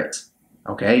spirit,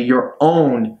 okay? Your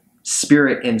own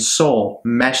spirit and soul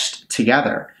meshed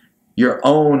together. Your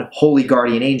own holy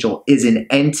guardian angel is an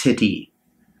entity,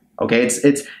 okay?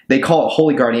 They call it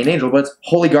holy guardian angel, but it's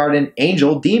holy guardian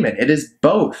angel demon. It is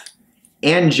both.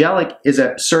 Angelic is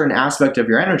a certain aspect of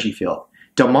your energy field.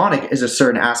 Demonic is a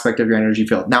certain aspect of your energy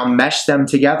field. Now mesh them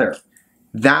together.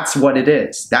 That's what it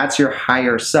is. That's your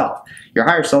higher self. Your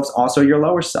higher self is also your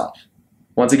lower self.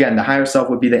 Once again, the higher self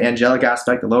would be the angelic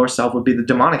aspect. The lower self would be the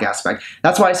demonic aspect.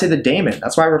 That's why I say the daemon.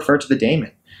 That's why I refer to the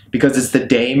daemon. Because it's the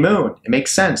day moon. It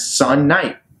makes sense. Sun,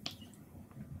 night.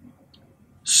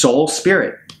 Soul,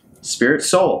 spirit. Spirit,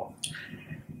 soul.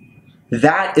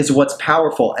 That is what's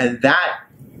powerful. And that,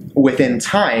 within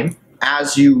time,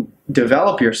 as you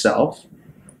develop yourself,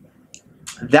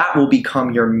 that will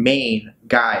become your main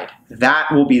guide.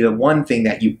 That will be the one thing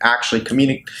that you actually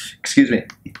communicate. Excuse me.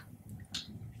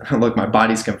 Look, my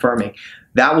body's confirming.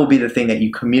 That will be the thing that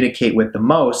you communicate with the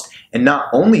most. And not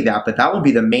only that, but that will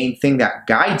be the main thing that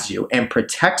guides you and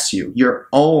protects you. Your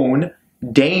own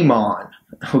daemon.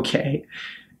 Okay?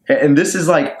 And this is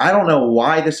like, I don't know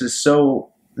why this is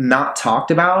so not talked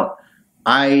about.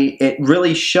 It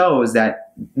really shows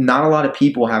that not a lot of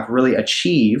people have really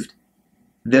achieved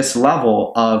this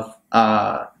level of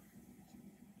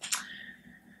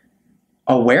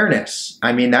awareness.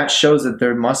 I mean, that shows that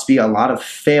there must be a lot of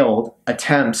failed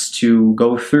attempts to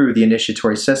go through the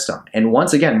initiatory system. And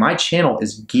once again, my channel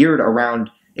is geared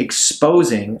around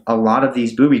exposing a lot of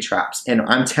these booby traps. And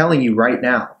I'm telling you right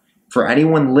now, for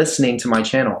anyone listening to my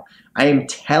channel, I am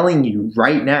telling you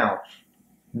right now,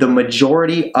 the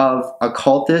majority of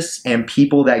occultists and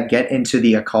people that get into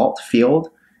the occult field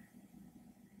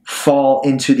fall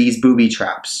into these booby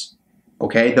traps.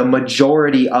 Okay? The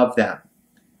majority of them.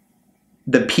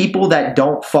 The people that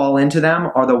don't fall into them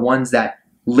are the ones that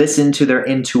listen to their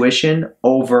intuition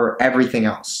over everything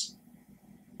else.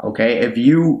 Okay? If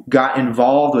you got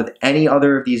involved with any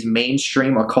other of these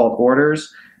mainstream occult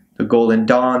orders, the Golden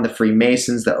Dawn, the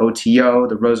Freemasons, the OTO,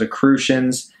 the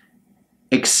Rosicrucians,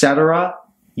 etc.,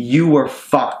 you were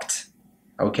fucked.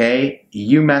 Okay?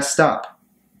 You messed up.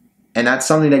 And that's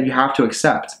something that you have to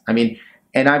accept. I mean,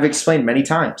 and I've explained many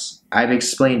times. I've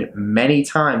explained many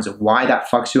times why that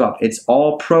fucks you up. It's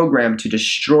all programmed to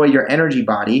destroy your energy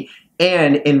body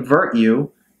and invert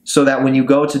you so that when you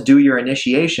go to do your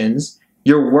initiations,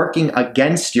 you're working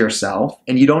against yourself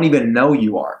and you don't even know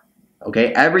you are.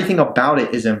 Okay? Everything about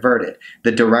it is inverted.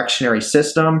 The directionary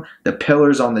system, the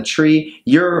pillars on the tree,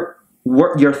 you're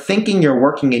thinking you're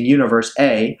working in universe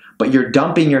A, but you're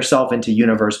dumping yourself into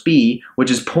universe B, which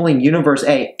is pulling universe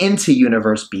A into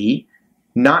universe B,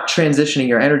 not transitioning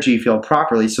your energy field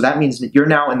properly. So that means that you're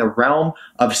now in the realm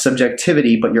of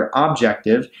subjectivity, but you're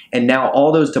objective, and now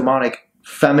all those demonic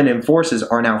feminine forces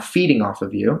are now feeding off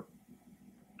of you.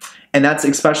 And that's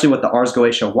especially what the Ars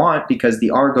Goetia want, because the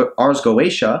Ars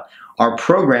Goetia are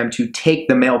programmed to take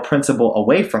the male principle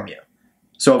away from you.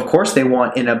 So of course they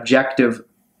want an objective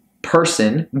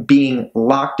person being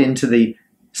locked into the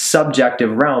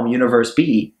subjective realm, universe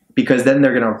B, because then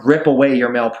they're going to rip away your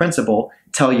male principle,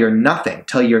 till you're nothing,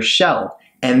 till you're shelled,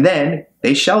 and then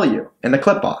they shell you in the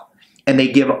clip-off. And they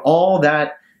give all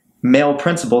that male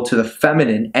principle to the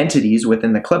feminine entities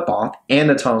within the clip-off and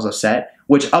the tunnels of Set,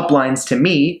 which uplines to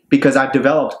me because I've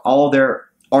developed all their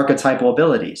archetypal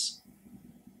abilities.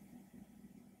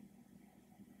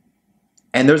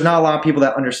 And there's not a lot of people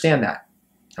that understand that.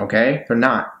 Okay? They're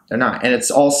not. They're not. And it's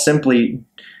all simply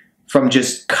from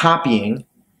just copying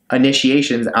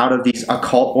initiations out of these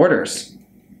occult orders.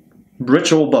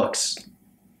 Ritual books.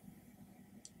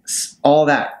 All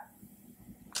that.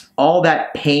 All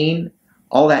that pain,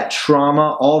 all that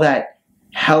trauma, all that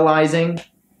hellizing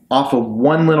off of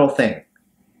one little thing.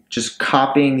 Just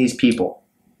copying these people.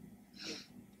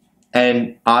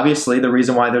 And obviously the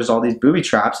reason why there's all these booby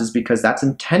traps is because that's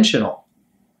intentional.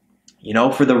 You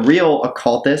know, for the real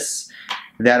occultists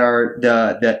that are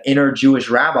the inner Jewish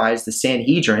rabbis, the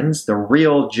Sanhedrins, the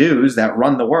real Jews that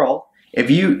run the world,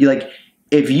 if you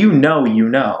know, you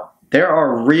know. There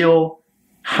are real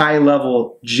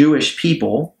high-level Jewish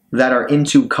people that are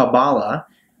into Kabbalah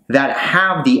that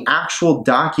have the actual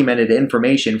documented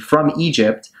information from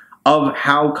Egypt of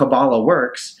how Kabbalah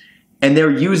works, and they're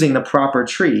using the proper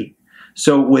tree.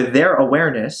 So with their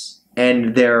awareness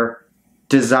and their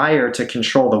desire to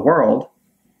control the world,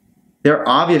 they're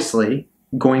obviously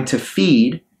going to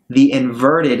feed the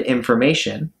inverted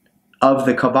information of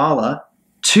the Kabbalah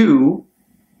to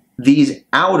these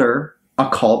outer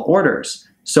occult orders.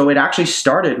 So it actually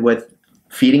started with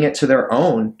feeding it to their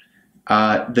own.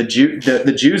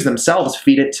 The Jews themselves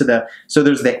feed it to the... So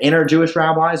there's the inner Jewish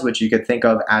rabbis, which you could think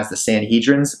of as the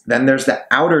Sanhedrins. Then there's the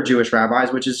outer Jewish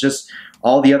rabbis, which is just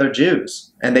all the other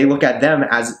Jews. And they look at them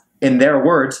as, in their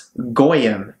words,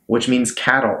 goyim, which means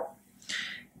cattle.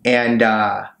 And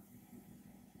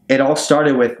it all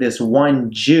started with this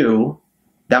one Jew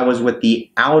that was with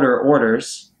the outer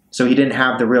orders, so he didn't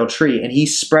have the real tree, and he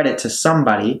spread it to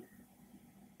somebody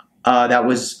that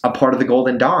was a part of the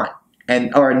Golden Dawn.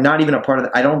 Or not even a part of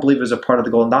I don't believe it was a part of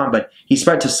the Golden Dawn, but he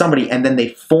spread it to somebody, and then they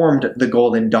formed the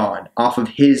Golden Dawn off of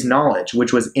his knowledge,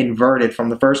 which was inverted from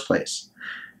the first place.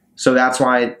 So that's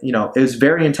why, you know, it was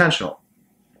very intentional.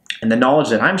 And the knowledge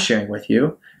that I'm sharing with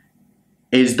you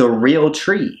is the real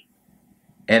tree.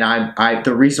 And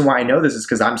the reason why I know this is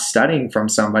because I'm studying from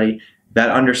somebody that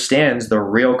understands the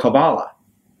real Kabbalah,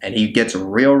 and he gets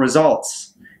real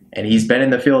results. And he's been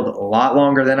in the field a lot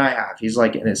longer than I have. He's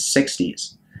like in his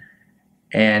 60s.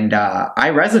 And I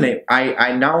resonate.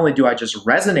 I not only do I just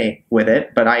resonate with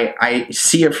it, but I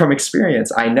see it from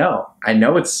experience. I know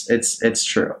it's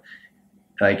true.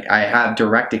 Like, I have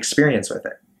direct experience with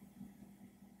it.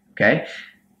 Okay?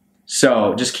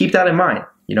 So just keep that in mind.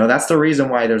 You know, that's the reason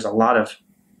why there's a lot of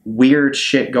weird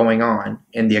shit going on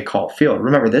in the occult field.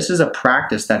 Remember, this is a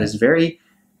practice that is very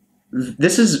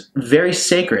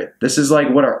sacred. This is like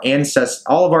what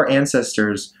all of our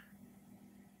ancestors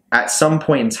at some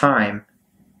point in time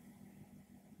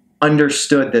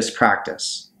understood this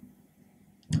practice.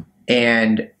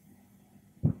 And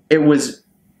it was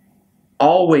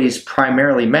always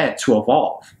primarily meant to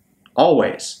evolve.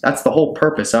 Always. That's the whole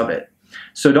purpose of it.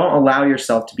 So don't allow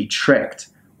yourself to be tricked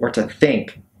or to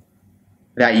think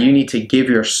that you need to give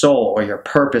your soul or your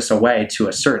purpose away to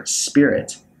a certain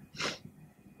spirit.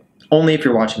 Only if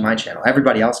you're watching my channel.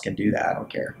 Everybody else can do that. I don't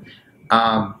care.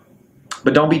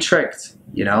 But don't be tricked,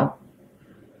 you know,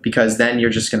 because then you're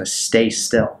just going to stay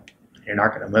still. You're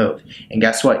not going to move. And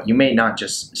guess what? You may not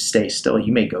just stay still.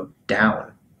 You may go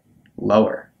down,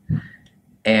 lower.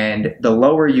 And the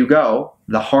lower you go,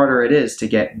 the harder it is to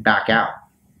get back out.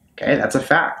 Okay, that's a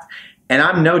fact. And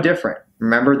I'm no different.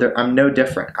 Remember that I'm no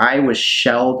different. I was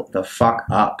shelled the fuck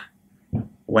up.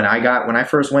 When I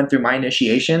first went through my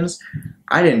initiations,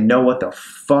 I didn't know what the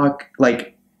fuck,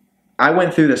 like, I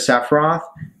went through the Sephiroth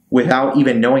without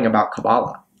even knowing about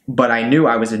Kabbalah, but I knew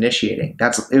I was initiating.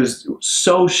 It was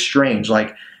so strange.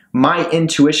 Like, my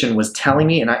intuition was telling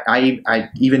me, and I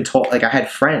even told, like, I had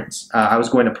friends. I was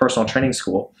going to personal training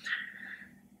school,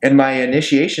 and my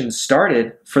initiation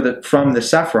started from the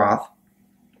Sephiroth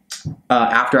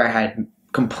after I had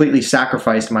completely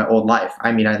sacrificed my old life.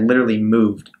 I mean, I literally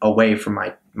moved away from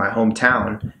my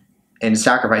hometown and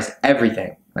sacrificed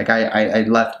everything. Like, I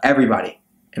left everybody,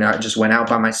 and I just went out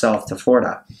by myself to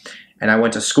Florida, and I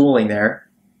went to schooling there,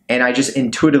 and I just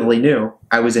intuitively knew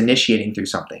I was initiating through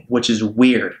something, which is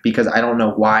weird because I don't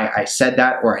know why I said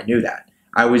that or I knew that.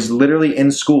 I was literally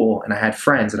in school, and I had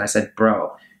friends, and I said,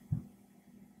 bro,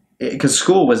 because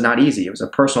school was not easy. It was a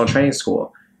personal training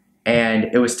school, and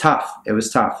it was tough. It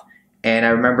was tough. And I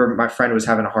remember my friend was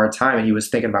having a hard time, and he was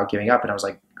thinking about giving up. And I was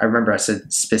like, I remember I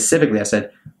said specifically, I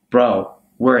said, bro,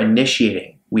 we're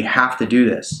initiating. We have to do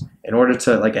this. In order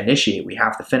to, like, initiate, we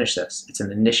have to finish this. It's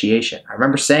an initiation. I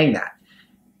remember saying that.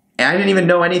 And I didn't even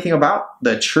know anything about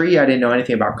the tree. I didn't know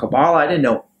anything about Kabbalah. I didn't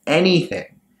know anything.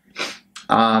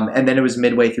 And then it was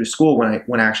midway through school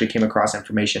when I actually came across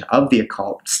information of the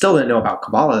occult. Still didn't know about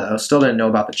Kabbalah, though. Still didn't know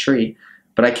about the tree.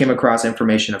 But I came across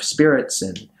information of spirits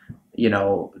and, you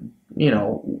know,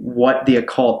 what the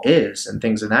occult is and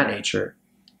things of that nature,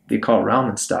 the occult realm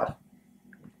and stuff.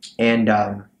 And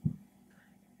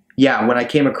yeah, when I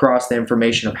came across the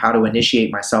information of how to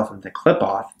initiate myself into the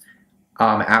clip-off,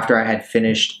 after I had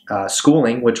finished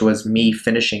schooling, which was me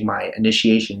finishing my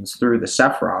initiations through the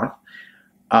Sephiroth,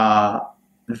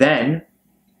 then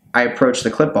I approached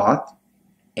the clip-off,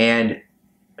 and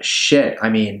shit, I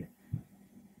mean,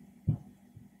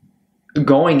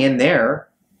 going in there,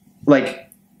 this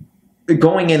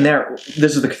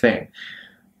is the thing.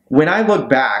 When I look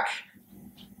back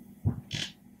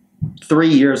 3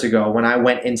 years ago when I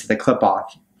went into the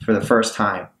clip-off for the first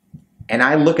time, and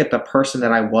I look at the person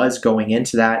that I was going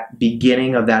into that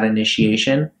beginning of that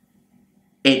initiation,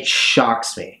 it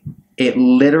shocks me. It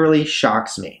literally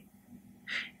shocks me.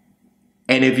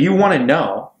 And if you want to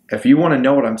know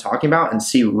what I'm talking about and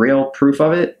see real proof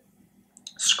of it,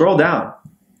 scroll down.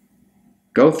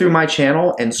 Go through my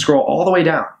channel and scroll all the way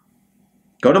down.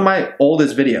 Go to my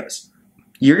oldest videos.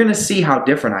 You're going to see how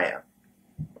different I am.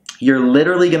 You're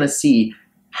literally going to see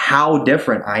how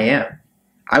different I am.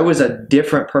 I was a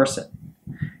different person.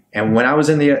 And when I was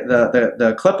in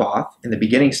the clip-off in the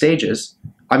beginning stages,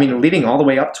 I mean, leading all the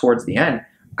way up towards the end,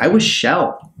 I was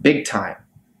shelled big time.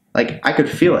 Like, I could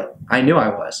feel it. I knew I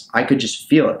was. I could just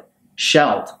feel it.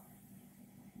 Shelled.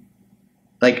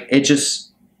 Like, it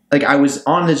just, like, I was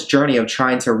on this journey of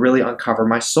trying to really uncover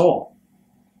my soul.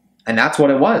 And that's what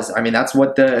it was. I mean, that's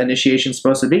what the initiation's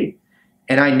supposed to be.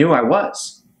 And I knew I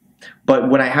was. But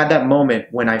when I had that moment,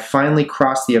 when I finally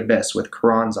crossed the abyss with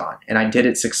Qurans on, and I did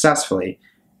it successfully,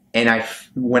 and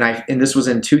this was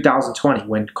in 2020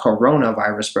 when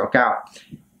coronavirus broke out,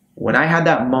 when I had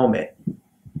that moment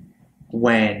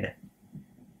when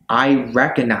I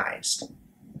recognized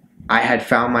I had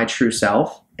found my true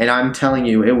self, and I'm telling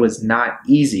you, it was not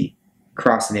easy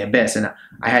crossing the abyss. And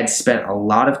I had spent a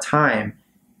lot of time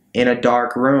in a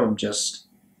dark room, just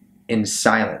in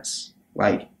silence.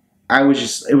 Like,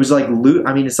 it was like,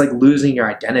 I mean, it's like losing your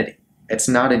identity. It's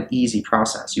not an easy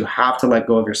process. You have to let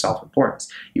go of your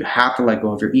self-importance. You have to let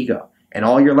go of your ego. And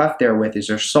all you're left there with is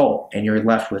your soul, and you're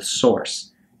left with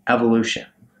source, evolution.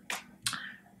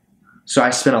 So I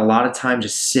spent a lot of time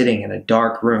just sitting in a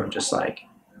dark room, just like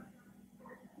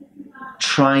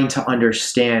trying to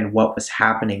understand what was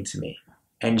happening to me,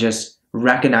 and just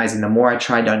recognizing the more I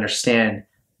tried to understand,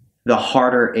 the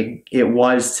harder it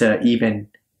was to even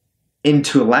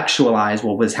intellectualize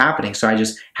what was happening. So I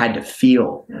just had to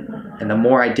feel. And the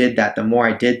more I did that, the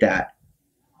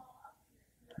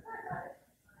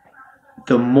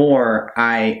more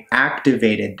I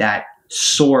activated that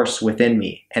source within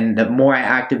me. And the more I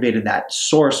activated that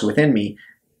source within me,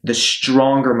 the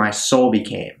stronger my soul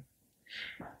became.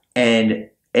 And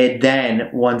it then,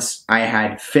 once I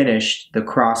had finished the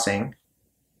crossing,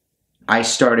 I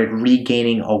started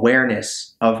regaining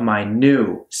awareness of my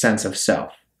new sense of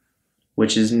self,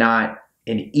 which is not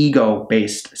an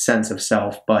ego-based sense of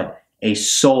self, but a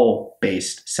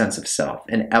soul-based sense of self,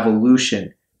 an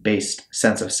evolution-based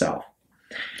sense of self.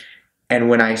 And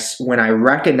when I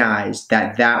recognized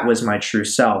that that was my true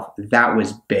self, that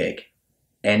was big.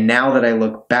 And now that I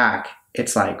look back,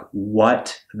 it's like,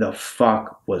 what the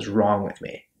fuck was wrong with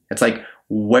me? It's like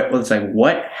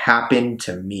what happened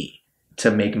to me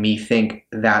to make me think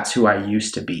that's who I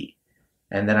used to be?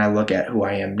 And then I look at who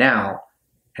I am now,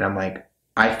 and I'm like,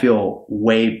 I feel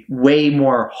way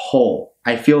more whole.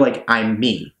 I feel like I'm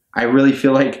me. I really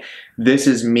feel like this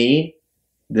is me.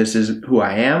 This is who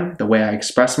I am, the way I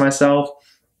express myself,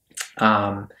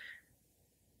 the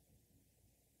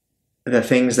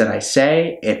things that I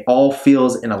say, it all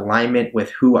feels in alignment with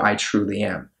who I truly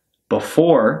am.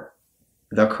 Before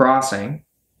the crossing,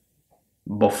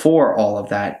 before all of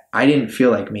that, I didn't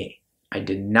feel like me. I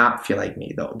did not feel like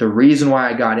me, though. The reason why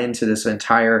I got into this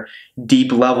entire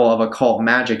deep level of occult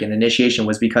magic and initiation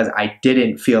was because I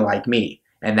didn't feel like me.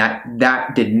 And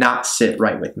that did not sit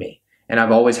right with me. And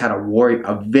I've always had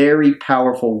a very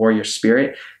powerful warrior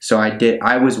spirit. So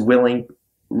I was willing,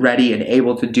 ready, and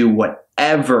able to do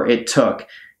whatever it took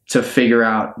to figure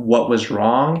out what was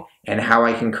wrong and how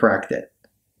I can correct it.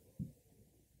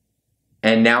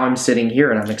 And now I'm sitting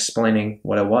here and I'm explaining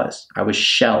what it was. I was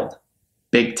shelled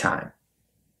big time.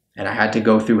 And I had to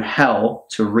go through hell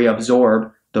to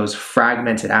reabsorb those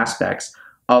fragmented aspects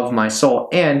of my soul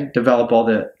and develop all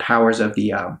the powers of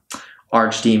the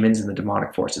archdemons and the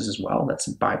demonic forces as well. That's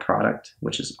a byproduct,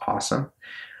 which is awesome.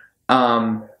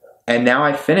 And now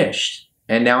I finished.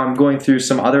 And now I'm going through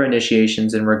some other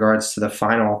initiations in regards to the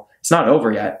final. It's not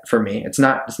over yet for me. It's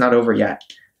not over yet.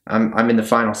 I'm in the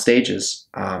final stages.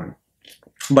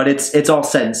 But it's all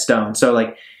set in stone. So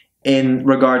like in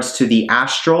regards to the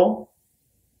astral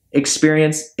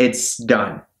experience, it's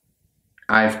done.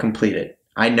 I've completed.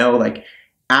 I know, like,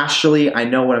 astrally, I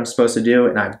know what I'm supposed to do,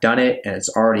 and I've done it, and it's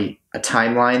already a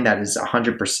timeline that is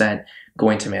 100%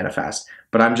 going to manifest.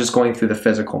 But I'm just going through the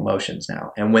physical motions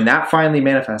now. And when that finally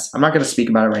manifests, I'm not going to speak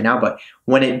about it right now, but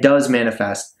when it does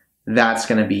manifest, that's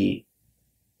going to be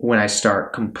when I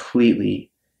start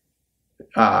completely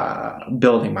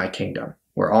building my kingdom,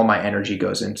 where all my energy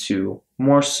goes into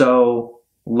more so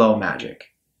low magic.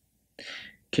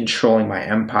 Controlling my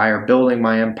empire, building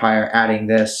my empire, adding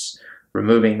this,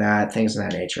 removing that, things of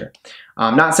that nature.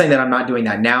 I'm not saying that I'm not doing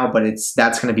that now, but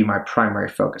that's going to be my primary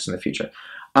focus in the future.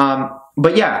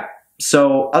 But yeah,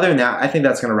 so other than that, I think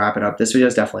that's going to wrap it up. This video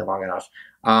is definitely long enough.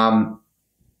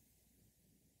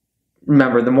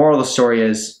 Remember, the moral of the story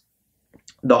is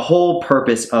the whole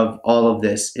purpose of all of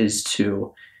this is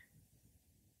to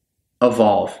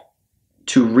evolve,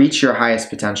 to reach your highest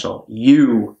potential.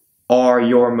 You are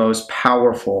your most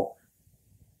powerful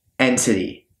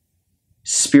entity,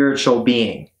 spiritual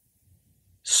being,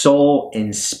 soul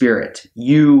and spirit.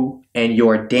 You and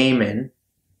your daemon,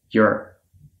 your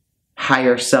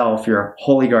higher self, your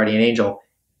holy guardian angel,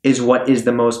 is what is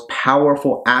the most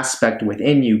powerful aspect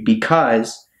within you,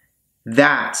 because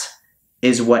that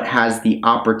is what has the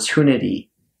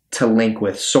opportunity to link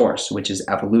with source, which is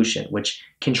evolution, which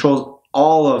controls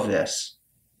all of this.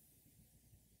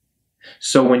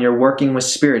 So when you're working with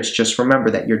spirits, just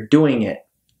remember that you're doing it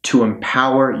to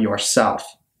empower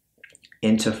yourself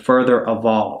and to further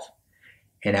evolve.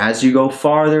 And as you go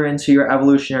farther into your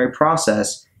evolutionary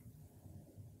process,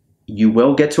 you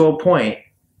will get to a point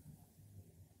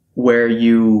where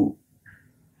you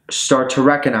start to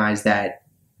recognize that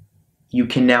you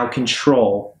can now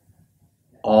control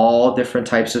all different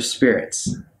types of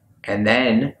spirits. And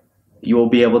then you will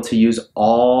be able to use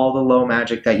all the low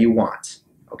magic that you want.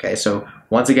 Okay, so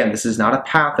once again, this is not a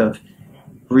path of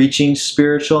reaching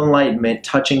spiritual enlightenment,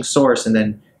 touching source, and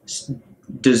then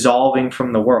dissolving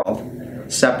from the world,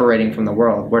 separating from the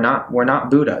world. We're not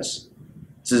Buddhas.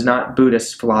 This is not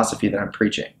Buddhist philosophy that I'm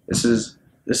preaching. This is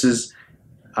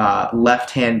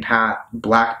left-hand path,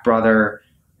 black brotherhood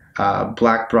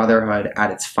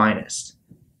at its finest.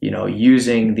 You know,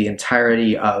 using the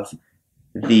entirety of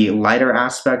the lighter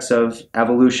aspects of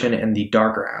evolution and the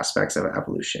darker aspects of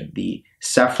evolution, the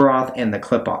Sephiroth and the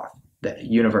Qliphoth, the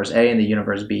universe A and the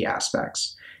universe B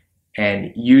aspects,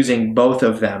 and using both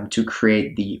of them to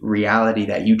create the reality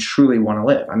that you truly want to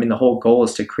live. I mean, the whole goal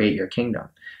is to create your kingdom,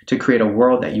 to create a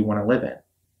world that you want to live in.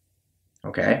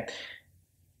 Okay?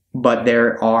 But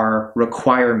there are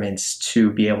requirements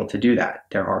to be able to do that.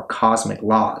 There are cosmic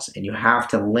laws, and you have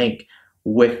to link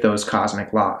with those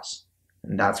cosmic laws.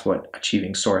 And that's what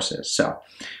achieving source is. So,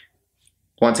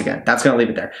 once again, that's going to leave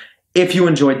it there. If you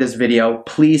enjoyed this video,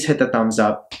 please hit the thumbs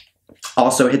up.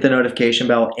 Also, hit the notification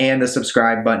bell and the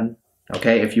subscribe button,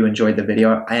 okay, if you enjoyed the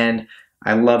video. And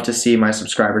I love to see my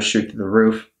subscribers shoot through the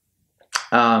roof.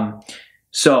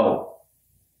 So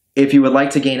if you would like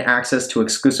to gain access to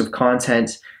exclusive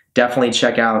content, definitely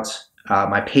check out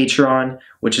my Patreon,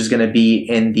 which is going to be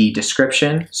in the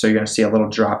description. So you're going to see a little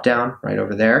drop down right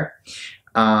over there.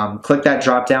 Click that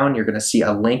drop down. You're going to see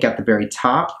a link at the very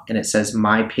top, and it says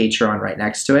My Patreon right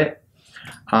next to it.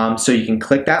 So you can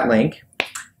click that link.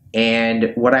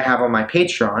 And what I have on my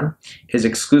Patreon is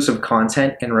exclusive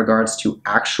content in regards to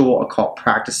actual occult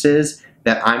practices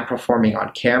that I'm performing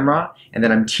on camera, and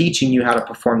then I'm teaching you how to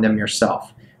perform them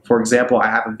yourself. For example, I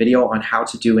have a video on how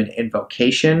to do an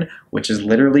invocation, which is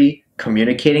literally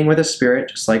communicating with a spirit,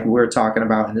 just like we were talking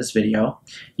about in this video,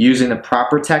 using the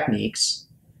proper techniques,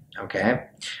 okay?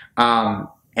 And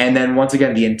then once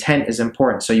again, the intent is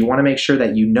important. So you want to make sure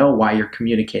that you know why you're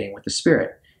communicating with the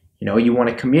spirit. You know, you want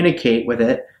to communicate with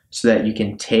it so that you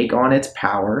can take on its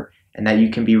power and that you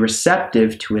can be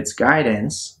receptive to its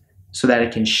guidance so that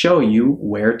it can show you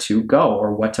where to go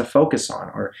or what to focus on,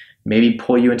 or maybe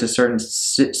pull you into certain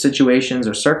situations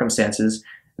or circumstances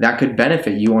that could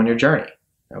benefit you on your journey,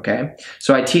 okay?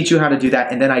 So I teach you how to do that,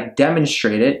 and then I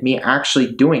demonstrate it, me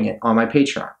actually doing it on my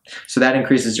Patreon. So that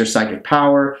increases your psychic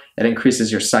power, that increases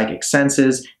your psychic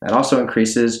senses, that also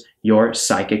increases your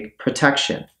psychic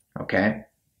protection, okay?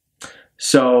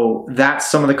 So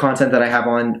that's some of the content that I have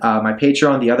on my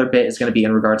Patreon. The other bit is going to be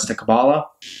in regards to Kabbalah,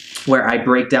 where I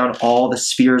break down all the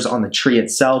spheres on the tree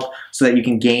itself so that you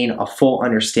can gain a full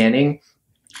understanding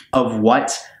of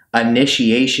what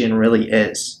initiation really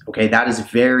is. Okay, that is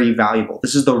very valuable.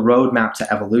 This is the roadmap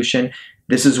to evolution.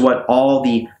 This is what all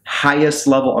the highest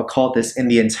level occultists in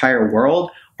the entire world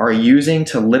are using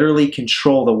to literally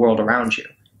control the world around you.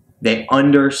 They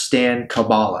understand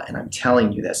Kabbalah, and I'm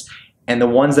telling you this. And the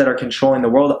ones that are controlling the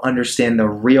world understand the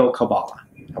real Kabbalah,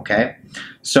 okay?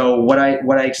 So what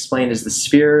I explain is the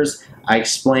spheres. I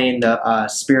explain the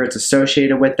spirits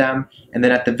associated with them. And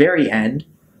then at the very end,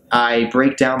 I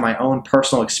break down my own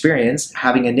personal experience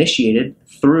having initiated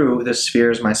through the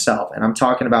spheres myself. And I'm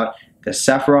talking about the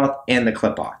Sephiroth and the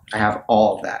Qliphoth. I have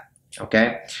all of that,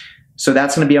 okay? So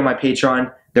that's going to be on my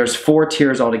Patreon. There's 4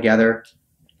 tiers altogether.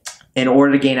 In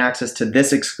order to gain access to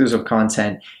this exclusive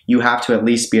content, you have to at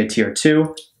least be a tier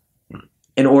 2.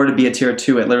 In order to be a tier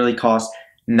 2, it literally costs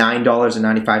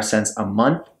 $9.95 a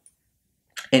month.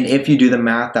 And if you do the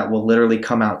math, that will literally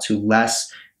come out to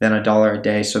less than $1 a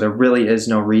day. So there really is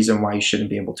no reason why you shouldn't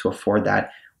be able to afford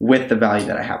that with the value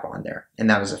that I have on there. And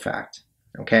that is a fact,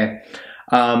 okay?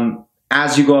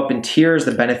 As you go up in tiers,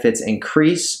 the benefits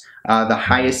increase. The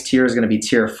highest tier is going to be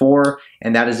tier 4,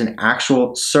 and that is an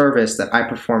actual service that I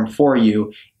perform for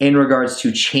you in regards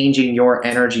to changing your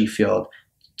energy field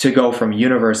to go from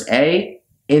universe A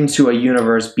into a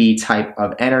universe B type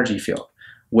of energy field,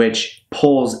 which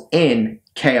pulls in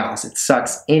chaos. It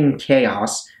sucks in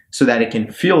chaos so that it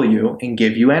can fuel you and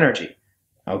give you energy,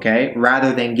 okay?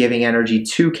 Rather than giving energy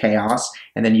to chaos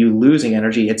and then you losing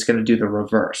energy, it's going to do the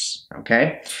reverse,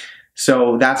 okay?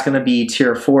 So that's going to be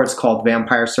tier 4. It's called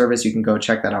Vampire Service. You can go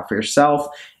check that out for yourself.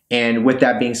 And with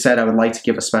that being said, I would like to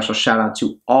give a special shout out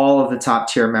to all of the top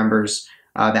tier members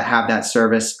that have that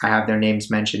service. I have their names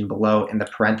mentioned below in the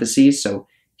parentheses. So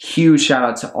huge shout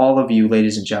out to all of you,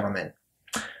 ladies and gentlemen.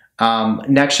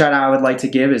 Next shout out I would like to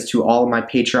give is to all of my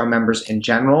Patreon members in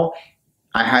general.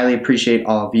 I highly appreciate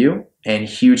all of you, and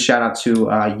huge shout out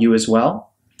to you as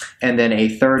well. And then a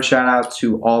third shout out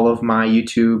to all of my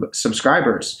YouTube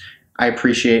subscribers. I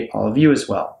appreciate all of you as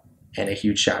well, and a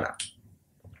huge shout out.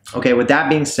 Okay, with that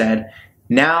being said,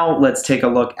 now let's take a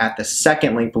look at the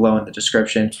second link below in the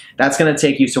description. That's going to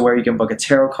take you to where you can book a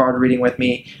tarot card reading with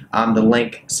me. The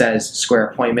link says Square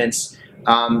Appointments.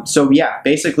 So yeah,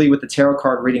 basically with the tarot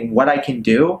card reading, what I can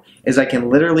do is I can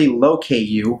literally locate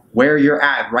you where you're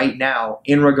at right now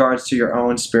in regards to your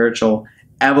own spiritual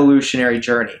evolutionary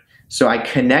journey. So I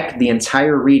connect the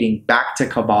entire reading back to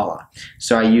Kabbalah.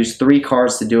 So I use 3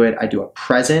 cards to do it. I do a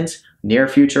present, near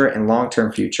future, and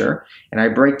long-term future. And I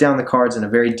break down the cards in a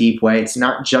very deep way. It's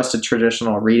not just a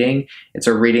traditional reading. It's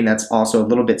a reading that's also a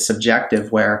little bit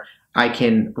subjective, where I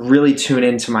can really tune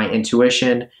into my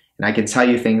intuition and I can tell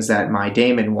you things that my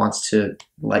daemon wants to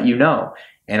let you know.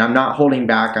 And I'm not holding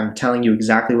back. I'm telling you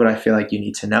exactly what I feel like you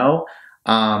need to know.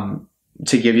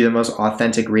 To give you the most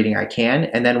authentic reading I can.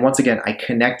 And then once again, I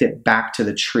connect it back to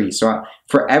the tree. So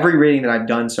for every reading that I've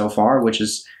done so far, which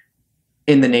is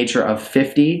in the nature of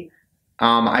 50,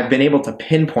 I've been able to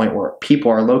pinpoint where people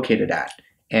are located at.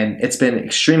 And it's been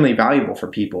extremely valuable for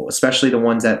people, especially the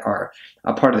ones that are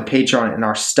a part of the Patreon and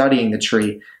are studying the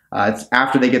tree.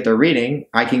 After they get their reading,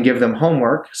 I can give them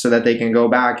homework so that they can go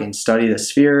back and study the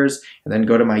spheres and then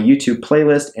go to my YouTube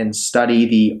playlist and study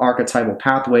the archetypal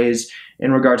pathways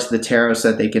in regards to the tarot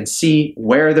so that they can see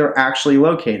where they're actually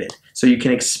located. So you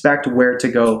can expect where to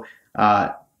go,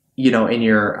 in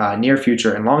your near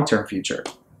future and long-term future.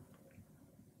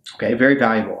 Okay, very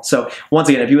valuable. So once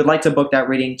again, if you would like to book that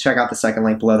reading, check out the second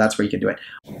link below. That's where you can do it.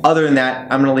 Other than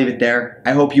that, I'm going to leave it there.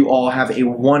 I hope you all have a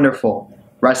wonderful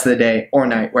rest of the day or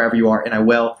night, wherever you are, and I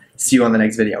will see you on the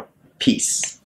next video. Peace.